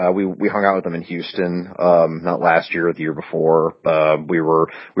we hung out with them in Houston, not last year, the year before. We were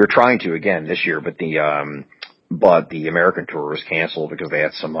trying to again this year, but the American tour was canceled because they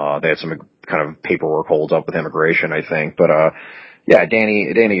had some kind of paperwork holds up with immigration, I think. But yeah,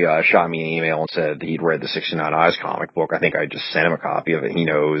 Danny shot me an email and said that he'd read the 69 Eyes comic book. I think I just sent him a copy of it. He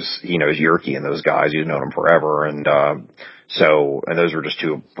knows Yerke and those guys. He's known them forever. And and those were just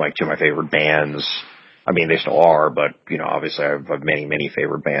two of my favorite bands. I mean, they still are, but, obviously I have many, many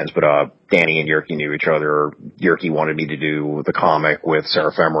favorite bands. But Danny and Yerke knew each other. Yerke wanted me to do the comic with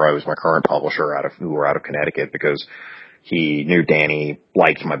Sarah Femra, who's my current publisher, who were out of Connecticut, because he knew Danny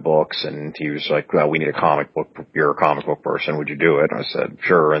liked my books, and he was like, well, we need a comic book. You're a comic book person. Would you do it? And I said,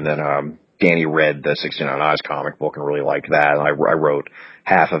 sure. And then Danny read the 69 Eyes comic book and really liked that. And I wrote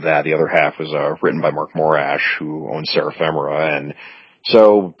half of that. The other half was written by Mark Morash, who owns Sarah Femra. And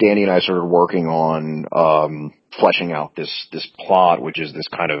so Danny and I started working on fleshing out this plot, which is this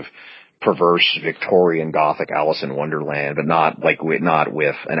kind of perverse Victorian Gothic Alice in Wonderland, but not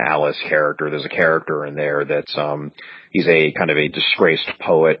with an Alice character. There's a character in there that's he's a kind of a disgraced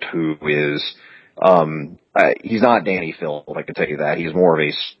poet who is he's not Danny Filth, I can tell you that. He's more of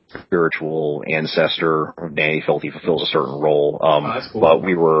a spiritual ancestor of Danny Filth. He fulfills a certain role. That's cool. But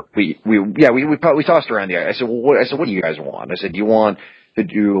we tossed around the idea. I said, what do you guys want? I said, do you want to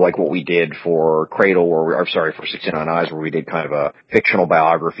do like what we did for Cradle, for 69 Eyes, where we did kind of a fictional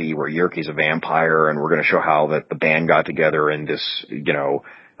biography where Yerke's a vampire, and we're going to show how that the band got together in this,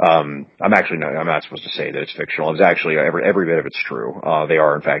 I'm not supposed to say that it's fictional. It's actually every bit of it's true. They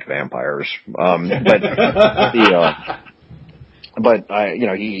are in fact vampires. I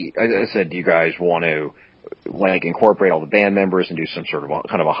said, do you guys want to incorporate all the band members and do some sort of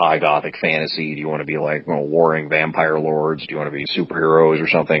kind of a high Gothic fantasy? Do you want to be warring vampire lords? Do you want to be superheroes or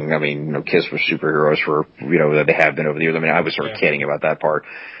something? I mean, Kiss was superheroes for, that they have been over the years. I mean, I was sort of kidding about that part.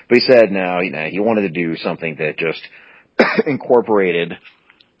 But he said no, he wanted to do something that just incorporated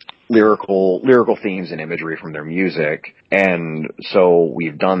lyrical themes and imagery from their music. And so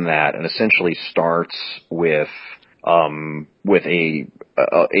we've done that, and essentially starts with a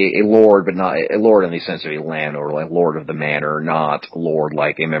lord, but not a lord in the sense of a landlord, like lord of the manor, not lord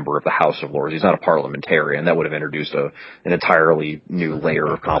like a member of the House of Lords. He's not a parliamentarian. That would have introduced an entirely new layer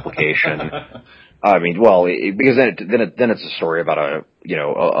of complication. I mean, because then it's a story about a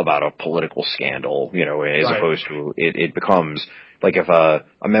political scandal, as opposed to it becomes like if a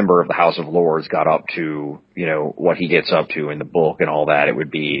member of the House of Lords got up to, what he gets up to in the book and all that, it would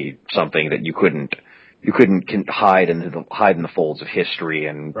be something that you couldn't hide in the folds of history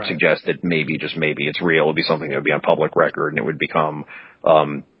and suggest that maybe it's real. It would be something that would be on public record, and it would become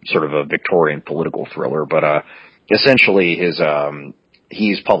sort of a Victorian political thriller. But essentially,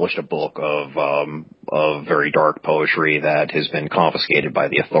 he's published a book of very dark poetry that has been confiscated by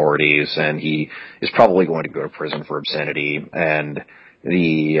the authorities, and he is probably going to go to prison for obscenity. And at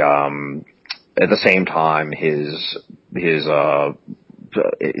the same time, his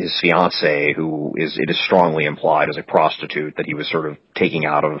his fiancée, who it is strongly implied as a prostitute, that he was sort of taking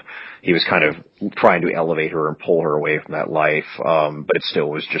out of, he was kind of trying to elevate her and pull her away from that life, but it still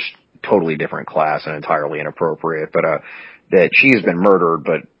was just totally different class and entirely inappropriate. But that she has been murdered,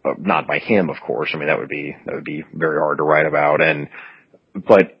 but not by him, of course. I mean, that would be very hard to write about.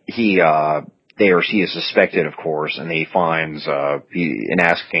 But he or she is suspected, of course, and he finds, in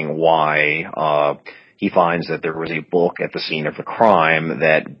asking why, he finds that there was a book at the scene of the crime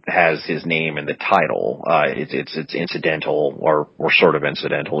that has his name in the title. It's incidental or sort of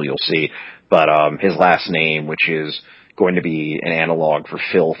incidental, you'll see. But, his last name, which is going to be an analog for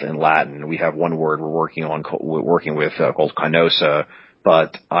filth in Latin. We have one word we're working with called canosa,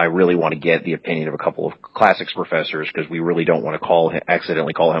 but I really want to get the opinion of a couple of classics professors, because we really don't want to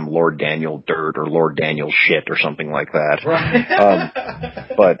accidentally call him Lord Daniel Dirt or Lord Daniel Shit or something like that. Right.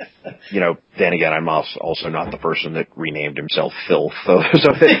 But, then again, I'm also not the person that renamed himself Filth, so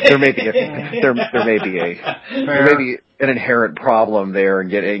there may be an inherent problem there in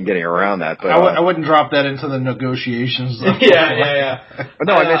getting around that. But I wouldn't drop that into the negotiations. Yeah.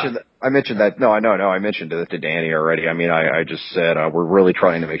 No, I mentioned that. No, I mentioned it to Danny already. I mean, I just said we're really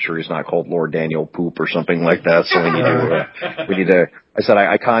trying to make sure he's not called Lord Daniel Poop or something like that. So we need to. I said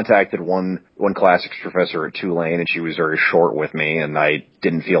I contacted one classics professor at Tulane, and she was very short with me, and I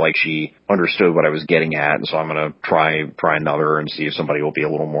didn't feel like she understood what I was getting at, and so I'm going to try another and see if somebody will be a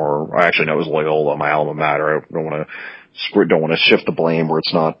little more. I actually know it was Loyola, my alma mater. I don't want to shift the blame where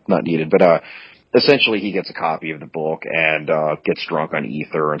it's not needed, but essentially he gets a copy of the book and gets drunk on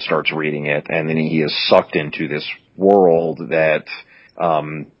ether and starts reading it, and then he is sucked into this world that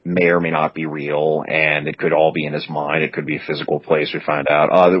may or may not be real, and it could all be in his mind. It could be a physical place, we find out.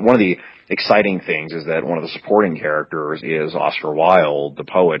 One of the exciting things is that one of the supporting characters is Oscar Wilde, the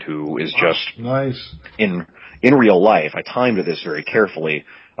poet, who is just nice. In real life, I timed this very carefully.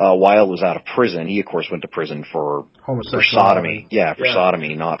 Wilde was out of prison. He, of course, went to prison for sodomy. Yeah, for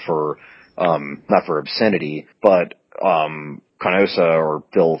sodomy, not for obscenity. But Canosa or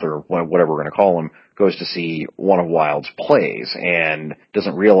Filth or whatever we're going to call him goes to see one of Wilde's plays and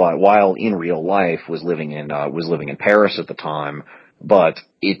doesn't realize Wilde in real life was living in Paris at the time. But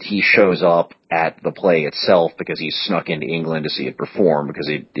he shows up at the play itself because he snuck into England to see it perform, because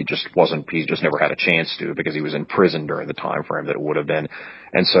he just never had a chance to, because he was in prison during the time frame that it would have been.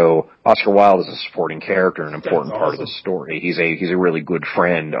 And so Oscar Wilde is a supporting character, an important part of the story. He's a really good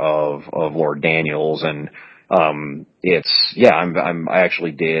friend of Lord Daniels, and I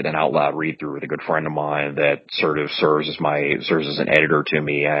actually did an out loud read through with a good friend of mine that sort of serves as an editor to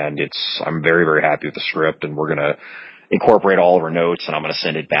me, and I'm very, very happy with the script, and we're gonna incorporate all of our notes, and I'm going to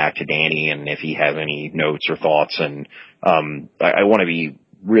send it back to Danny, and if he has any notes or thoughts. And I want to be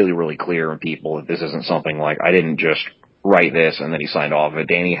really, really clear with people that this isn't something like I didn't just write this and then he signed off. But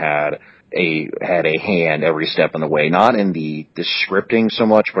Danny had a hand every step of the way, not in the scripting so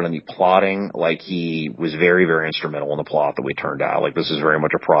much, but in the plotting. Like, he was very, very instrumental in the plot that we turned out. Like, this is very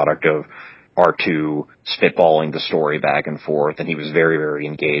much a product of R2 spitballing the story back and forth, and he was very, very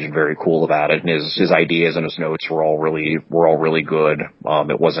engaged and very cool about it. And his ideas and his notes were all really good.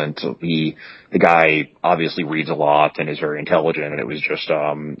 It wasn't the guy obviously reads a lot and is very intelligent, and it was just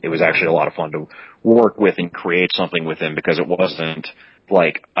it was actually a lot of fun to work with and create something with him, because it wasn't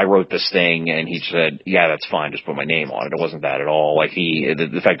like I wrote this thing and he said, yeah, that's fine, just put my name on it. It wasn't that at all. Like,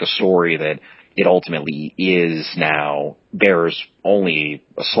 the fact the story that it ultimately is now bears only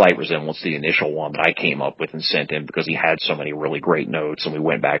a slight resemblance to the initial one that I came up with and sent him, because he had so many really great notes and we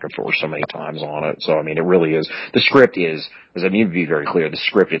went back and forth so many times on it. So, I mean, it really is, the script is, as I mean, to be very clear, the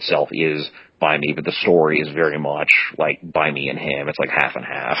script itself is by me, but the story is very much like by me and him. It's like half and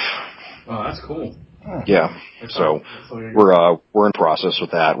half. Oh, that's cool. Yeah. So we're in process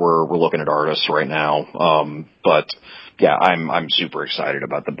with that. We're looking at artists right now. But yeah, I'm super excited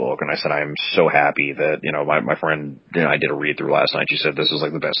about the book, and I said I'm so happy that, my friend, I did a read through last night. She said this is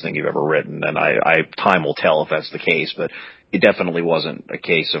like the best thing you've ever written, and time will tell if that's the case, but it definitely wasn't a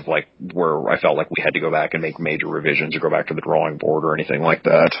case of like where I felt like we had to go back and make major revisions or go back to the drawing board or anything like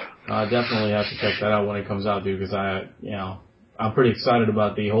that. I definitely have to check that out when it comes out, dude, because I'm pretty excited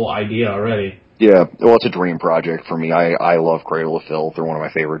about the whole idea already. Yeah, well, it's a dream project for me. I love Cradle of Filth. They're one of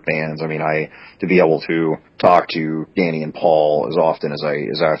my favorite bands. I mean, to be able to talk to Danny and Paul as often as I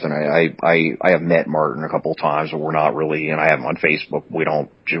have met Martin a couple of times, but we're not really, and I have him on Facebook.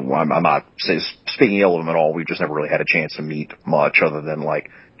 I'm not speaking ill of him at all. We've just never really had a chance to meet much, other than like,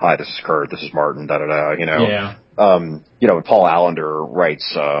 hi, this is Kurt, this is Martin, Yeah. Paul Allender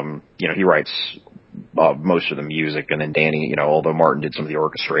writes, he writes most of the music, and then Danny, although Martin did some of the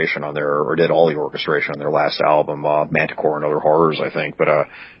orchestration on or did all the orchestration on their last album, Manticore and Other Horrors, I think,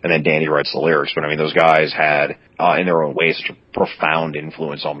 and then Danny writes the lyrics. But I mean, those guys had, in their own way, such a profound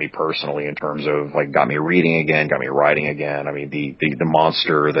influence on me personally in terms of, like, got me reading again, got me writing again. I mean, the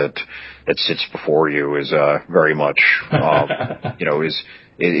monster that sits before you is, very much,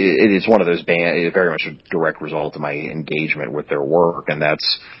 it's one of those bands, very much a direct result of my engagement with their work, and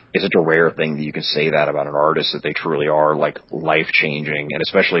it's such a rare thing that you can say that about an artist, that they truly are, like, life-changing, and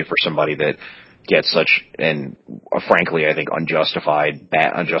especially for somebody that gets such an, frankly, I think,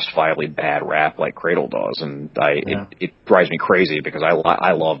 unjustifiably bad rap like Cradle does, and it drives me crazy because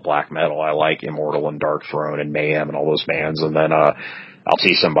I love black metal. I like Immortal and Dark Throne and Mayhem and all those bands, and then I'll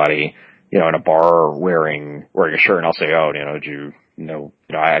see somebody, in a bar wearing a shirt, and I'll say, oh, did you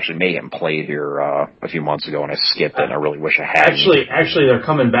I actually Mayhem played here a few months ago, and I skipped it, and I really wish I had. Actually, they're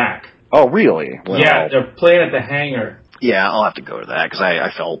coming back. Oh, really? Well, yeah, they're playing at the Hangar. Yeah, I'll have to go to that, because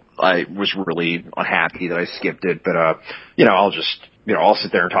I was really unhappy that I skipped it, but, I'll just, I'll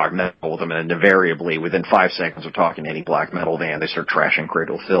sit there and talk metal with them, and invariably, within 5 seconds of talking to any black metal band, they start trashing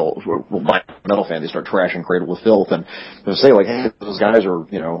Cradle of Filth. Black metal fan, they start trashing Cradle of Filth, and they'll say, like, hey, those guys are,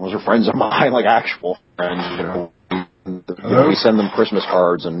 those are friends of mine, like, actual friends, we send them Christmas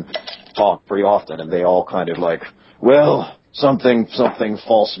cards and talk pretty often, and they all kind of like, well, something,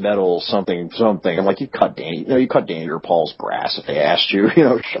 false metal, something. I'm like, you cut Danny or Paul's grass if they asked you,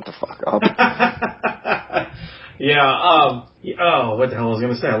 shut the fuck up. Yeah, what the hell was I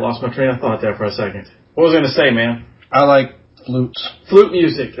going to say? I lost my train of thought there for a second. What was I going to say, man? I like flutes. Flute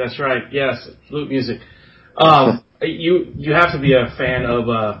music, that's right, yes, flute music. You have to be a fan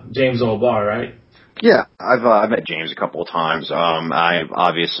of James O'Barr, right? Yeah, I've met James a couple of times.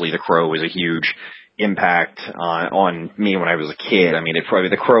 Obviously, The Crow was a huge impact on me when I was a kid. I mean,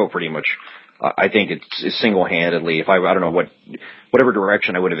 The Crow pretty much, I think it's single-handedly, if I don't know whatever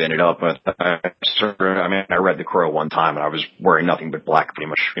direction I would have ended up, I read The Crow one time, and I was wearing nothing but black pretty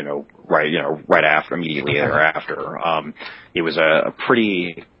much, right after, immediately thereafter. It was a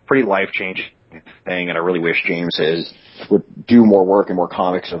pretty life-changing thing, and I really wish James would do more work and more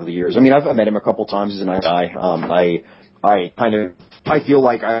comics over the years. I mean, I've met him a couple times. He's a nice guy. I feel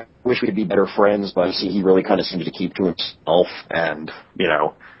like I wish we could be better friends, but he really kind of seems to keep to himself, and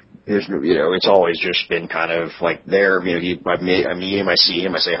it's always just been kind of like there. I meet him, I see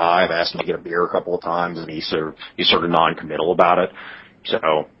him, I say hi. I've asked him to get a beer a couple of times, and he's sort of non-committal about it.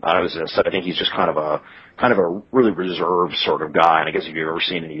 So I think he's just kind of a really reserved sort of guy. And I guess if you've ever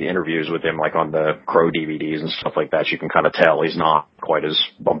seen any interviews with him, like on the Crow DVDs and stuff like that, you can kind of tell he's not quite as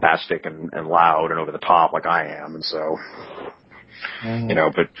bombastic and loud and over the top like I am. And so,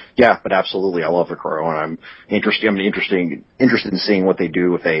 but absolutely, I love The Crow, and I'm interested in seeing what they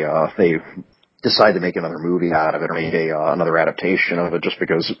do if they decide to make another movie out of it or make another adaptation of it, just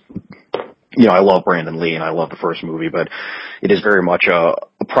because. I love Brandon Lee and I love the first movie, but it is very much a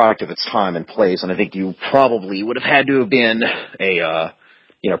product of its time and place. And I think you probably would have had to have been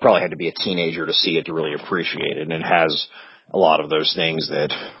probably had to be a teenager to see it to really appreciate it. And it has a lot of those things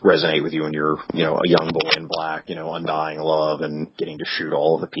that resonate with you when you're, a young boy in black, undying love and getting to shoot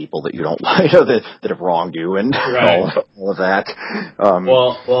all of the people that you don't like, that have wronged you and right. all of that.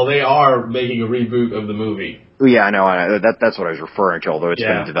 Well, they are making a reboot of the movie. Yeah, I know. That's what I was referring to, although it's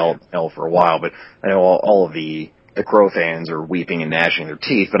been developed for a while. But I know all of the Crow fans are weeping and gnashing their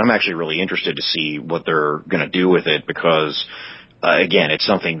teeth, but I'm actually really interested to see what they're going to do with it because, again, it's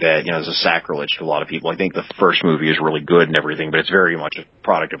something that, is a sacrilege to a lot of people. I think the first movie is really good and everything, but it's very much a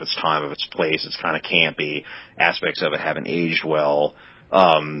product of its time, of its place. It's kind of campy. Aspects of it haven't aged well.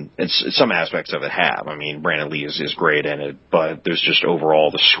 Some aspects of it have. I mean, Brandon Lee is great in it, but there's just overall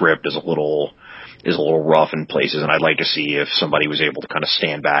the script is a little rough in places, and I'd like to see if somebody was able to kind of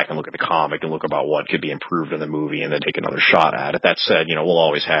stand back and look at the comic and look about what could be improved in the movie and then take another shot at it. That said, we'll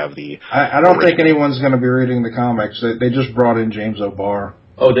always have the... I don't think anyone's going to be reading the comics. They just brought in James O'Barr.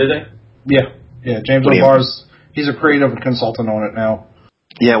 Oh, did they? Yeah, James O'Barr's... He's a creative consultant on it now.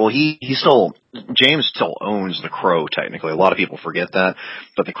 Yeah, well, James still owns The Crow, technically. A lot of people forget that,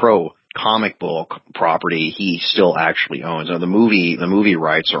 but The Crow comic book property he still actually owns. Now, the movie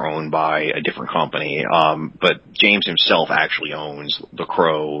rights are owned by a different company, but James himself actually owns The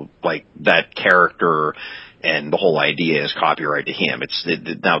Crow, like that character, and the whole idea is copyright to him.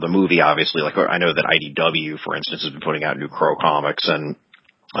 Now the movie, obviously, like I know that IDW, for instance, has been putting out new Crow comics, and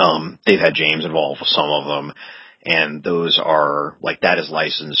they've had James involved with some of them. And those are, like, that is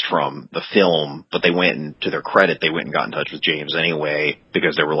licensed from the film, but to their credit, they went and got in touch with James anyway,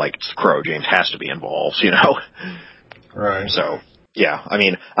 because they were like, it's The Crow, James has to be involved, Right. So, Yeah, I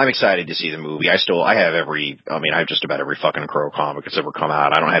mean, I'm excited to see the movie. I have just about every fucking Crow comic that's ever come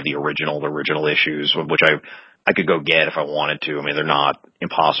out. I don't have the original issues, which I could go get if I wanted to. I mean, they're not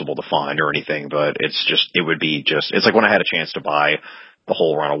impossible to find or anything, but it's like when I had a chance to buy the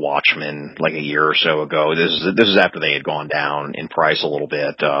whole run of Watchmen like a year or so ago. This is after they had gone down in price a little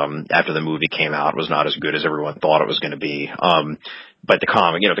bit. After the movie came out, it was not as good as everyone thought it was going to be. But the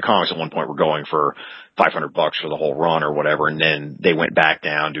comics at one point were going for $500 for the whole run or whatever, and then they went back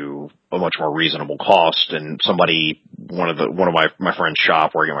down to a much more reasonable cost. And one of my friend's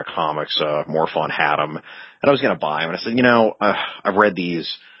shop where I get my comics, More Fun, had them, and I was going to buy them. And I said,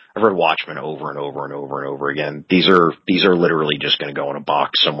 I've read Watchmen over and over and over and over again. These are literally just going to go in a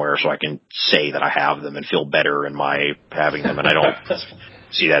box somewhere, so I can say that I have them and feel better in my having them. And I don't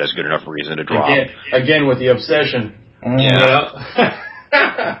see that as good enough reason to drop. Again with the obsession. Yeah.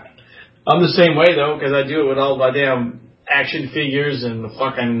 I'm the same way though, because I do it with all my damn action figures and the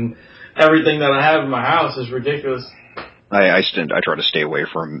fucking everything that I have in my house is ridiculous. I try to stay away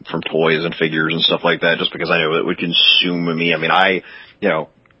from toys and figures and stuff like that, just because I know it would consume me. I mean, a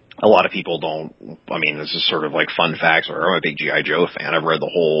lot of people don't. I mean, this is sort of like fun facts. I'm a big G.I. Joe fan. I've read the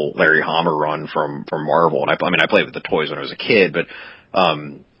whole Larry Hama run from Marvel, and I played with the toys when I was a kid, but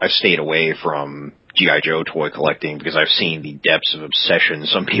I've stayed away from G.I. Joe toy collecting because I've seen the depths of obsession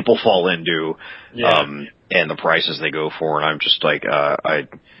some people fall into, and the prices they go for, and I'm just like, my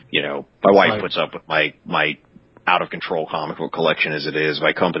wife puts up with my out of control comic book collection as it is. If I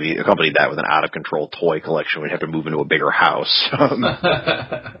accompanied that with an out of control toy collection, we'd have to move into a bigger house.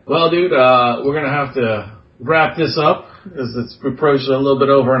 Well, dude, we're gonna have to wrap this up because it's approached a little bit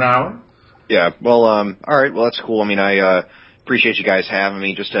over an hour. Yeah. Well, all right. Well, that's cool. I mean, I appreciate you guys having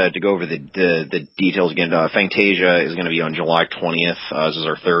me. Just to go over the details again. Fantasia is going to be on July 20th. This is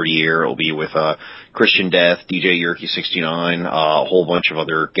our third year. It'll be with Christian Death, DJ Yerky 69, a whole bunch of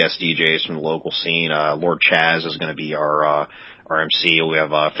other guest DJs from the local scene. Lord Chaz is going to be our MC. We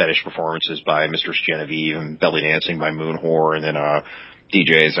have fetish performances by Mistress Genevieve and belly dancing by Moonwhore, and then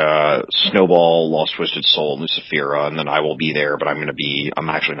DJs Snowball, Lost Twisted Soul, and Lucifera, and then I will be there, but I'm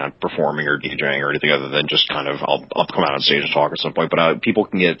actually not performing or DJing or anything other than just kind of, I'll come out on stage and talk at some point, but people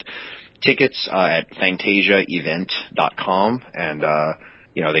can get tickets at fantasiaevent.com, and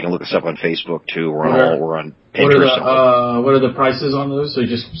they can look us up on Facebook too. We're on Pinterest. What are the prices on those? So you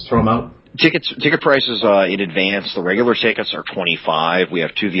just throw them out? Ticket prices in advance. The regular tickets are $25. We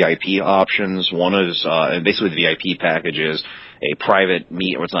have two VIP options. One is basically the VIP package is a private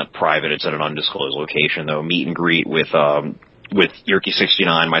meet. Well, it's not private. It's at an undisclosed location though. Meet and greet with Yerky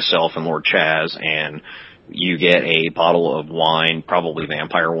 69, myself, and Lord Chaz, and you get a bottle of wine, probably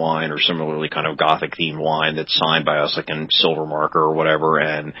vampire wine or similarly kind of gothic themed wine that's signed by us, like in silver marker or whatever.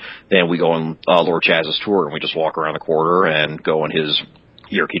 And then we go on Lord Chaz's tour, and we just walk around the quarter and go on his.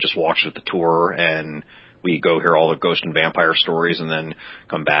 Yerky just walks with the tour, and we go hear all the ghost and vampire stories, and then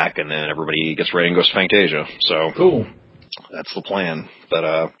come back, and then everybody gets ready and goes to Fantasia. So cool. That's the plan.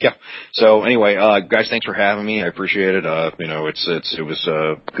 But yeah. So anyway, guys, thanks for having me. I appreciate it. It was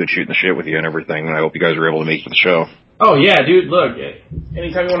good shooting the shit with you and everything, and I hope you guys are able to make it to the show. Oh yeah, dude. Look,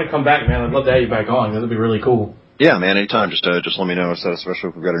 anytime you want to come back, man, I'd love to have you back on. That'd be really cool. Yeah, man, anytime. Just let me know, especially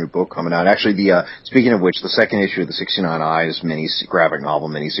if we've got a new book coming out. Actually, speaking of which, the second issue of the 69 Eyes graphic novel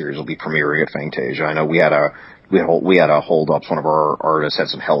miniseries will be premiering at Fantasia. I know we had a hold up. One of our artists had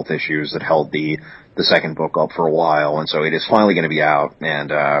some health issues that held the second book up for a while, and so it is finally going to be out,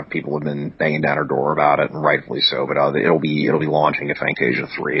 and people have been banging down our door about it, and rightfully so. But it'll be launching at Fantasia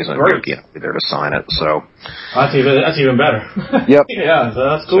 3, so we'll be there to sign it. So that's even better. Yep. Yeah, so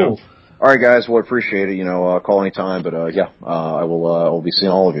that's cool. So, all right, guys. Well, appreciate it. Call anytime. But I will be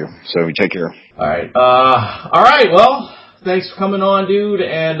seeing all of you. So you take care. All right. All right. Well, thanks for coming on, dude.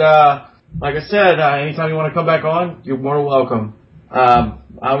 And like I said, anytime you want to come back on, you're more than welcome.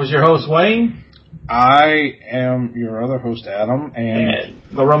 I was your host, Wayne. I am your other host, Adam, and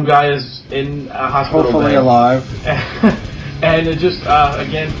the rum guy is in a hospital. Hopefully alive. And just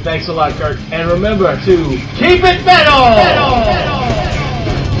again, thanks a lot, Kurt. And remember to keep it metal.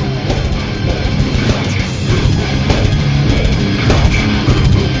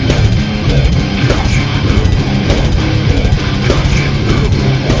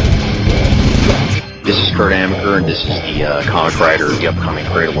 This is Kurt Amacker, and this is the comic writer of the upcoming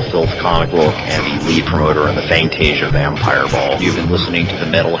Cradle of Filth comic book and the lead promoter of the Fantasia Vampire Ball. You've been listening to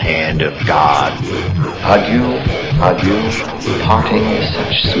the Metal Hand of God. Adieu, parting with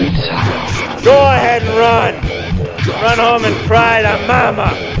such sweet sorrow. Go ahead and run. Run home and cry to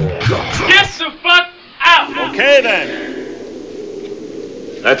mama. Get the fuck out! Okay then.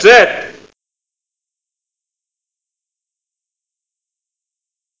 That's it.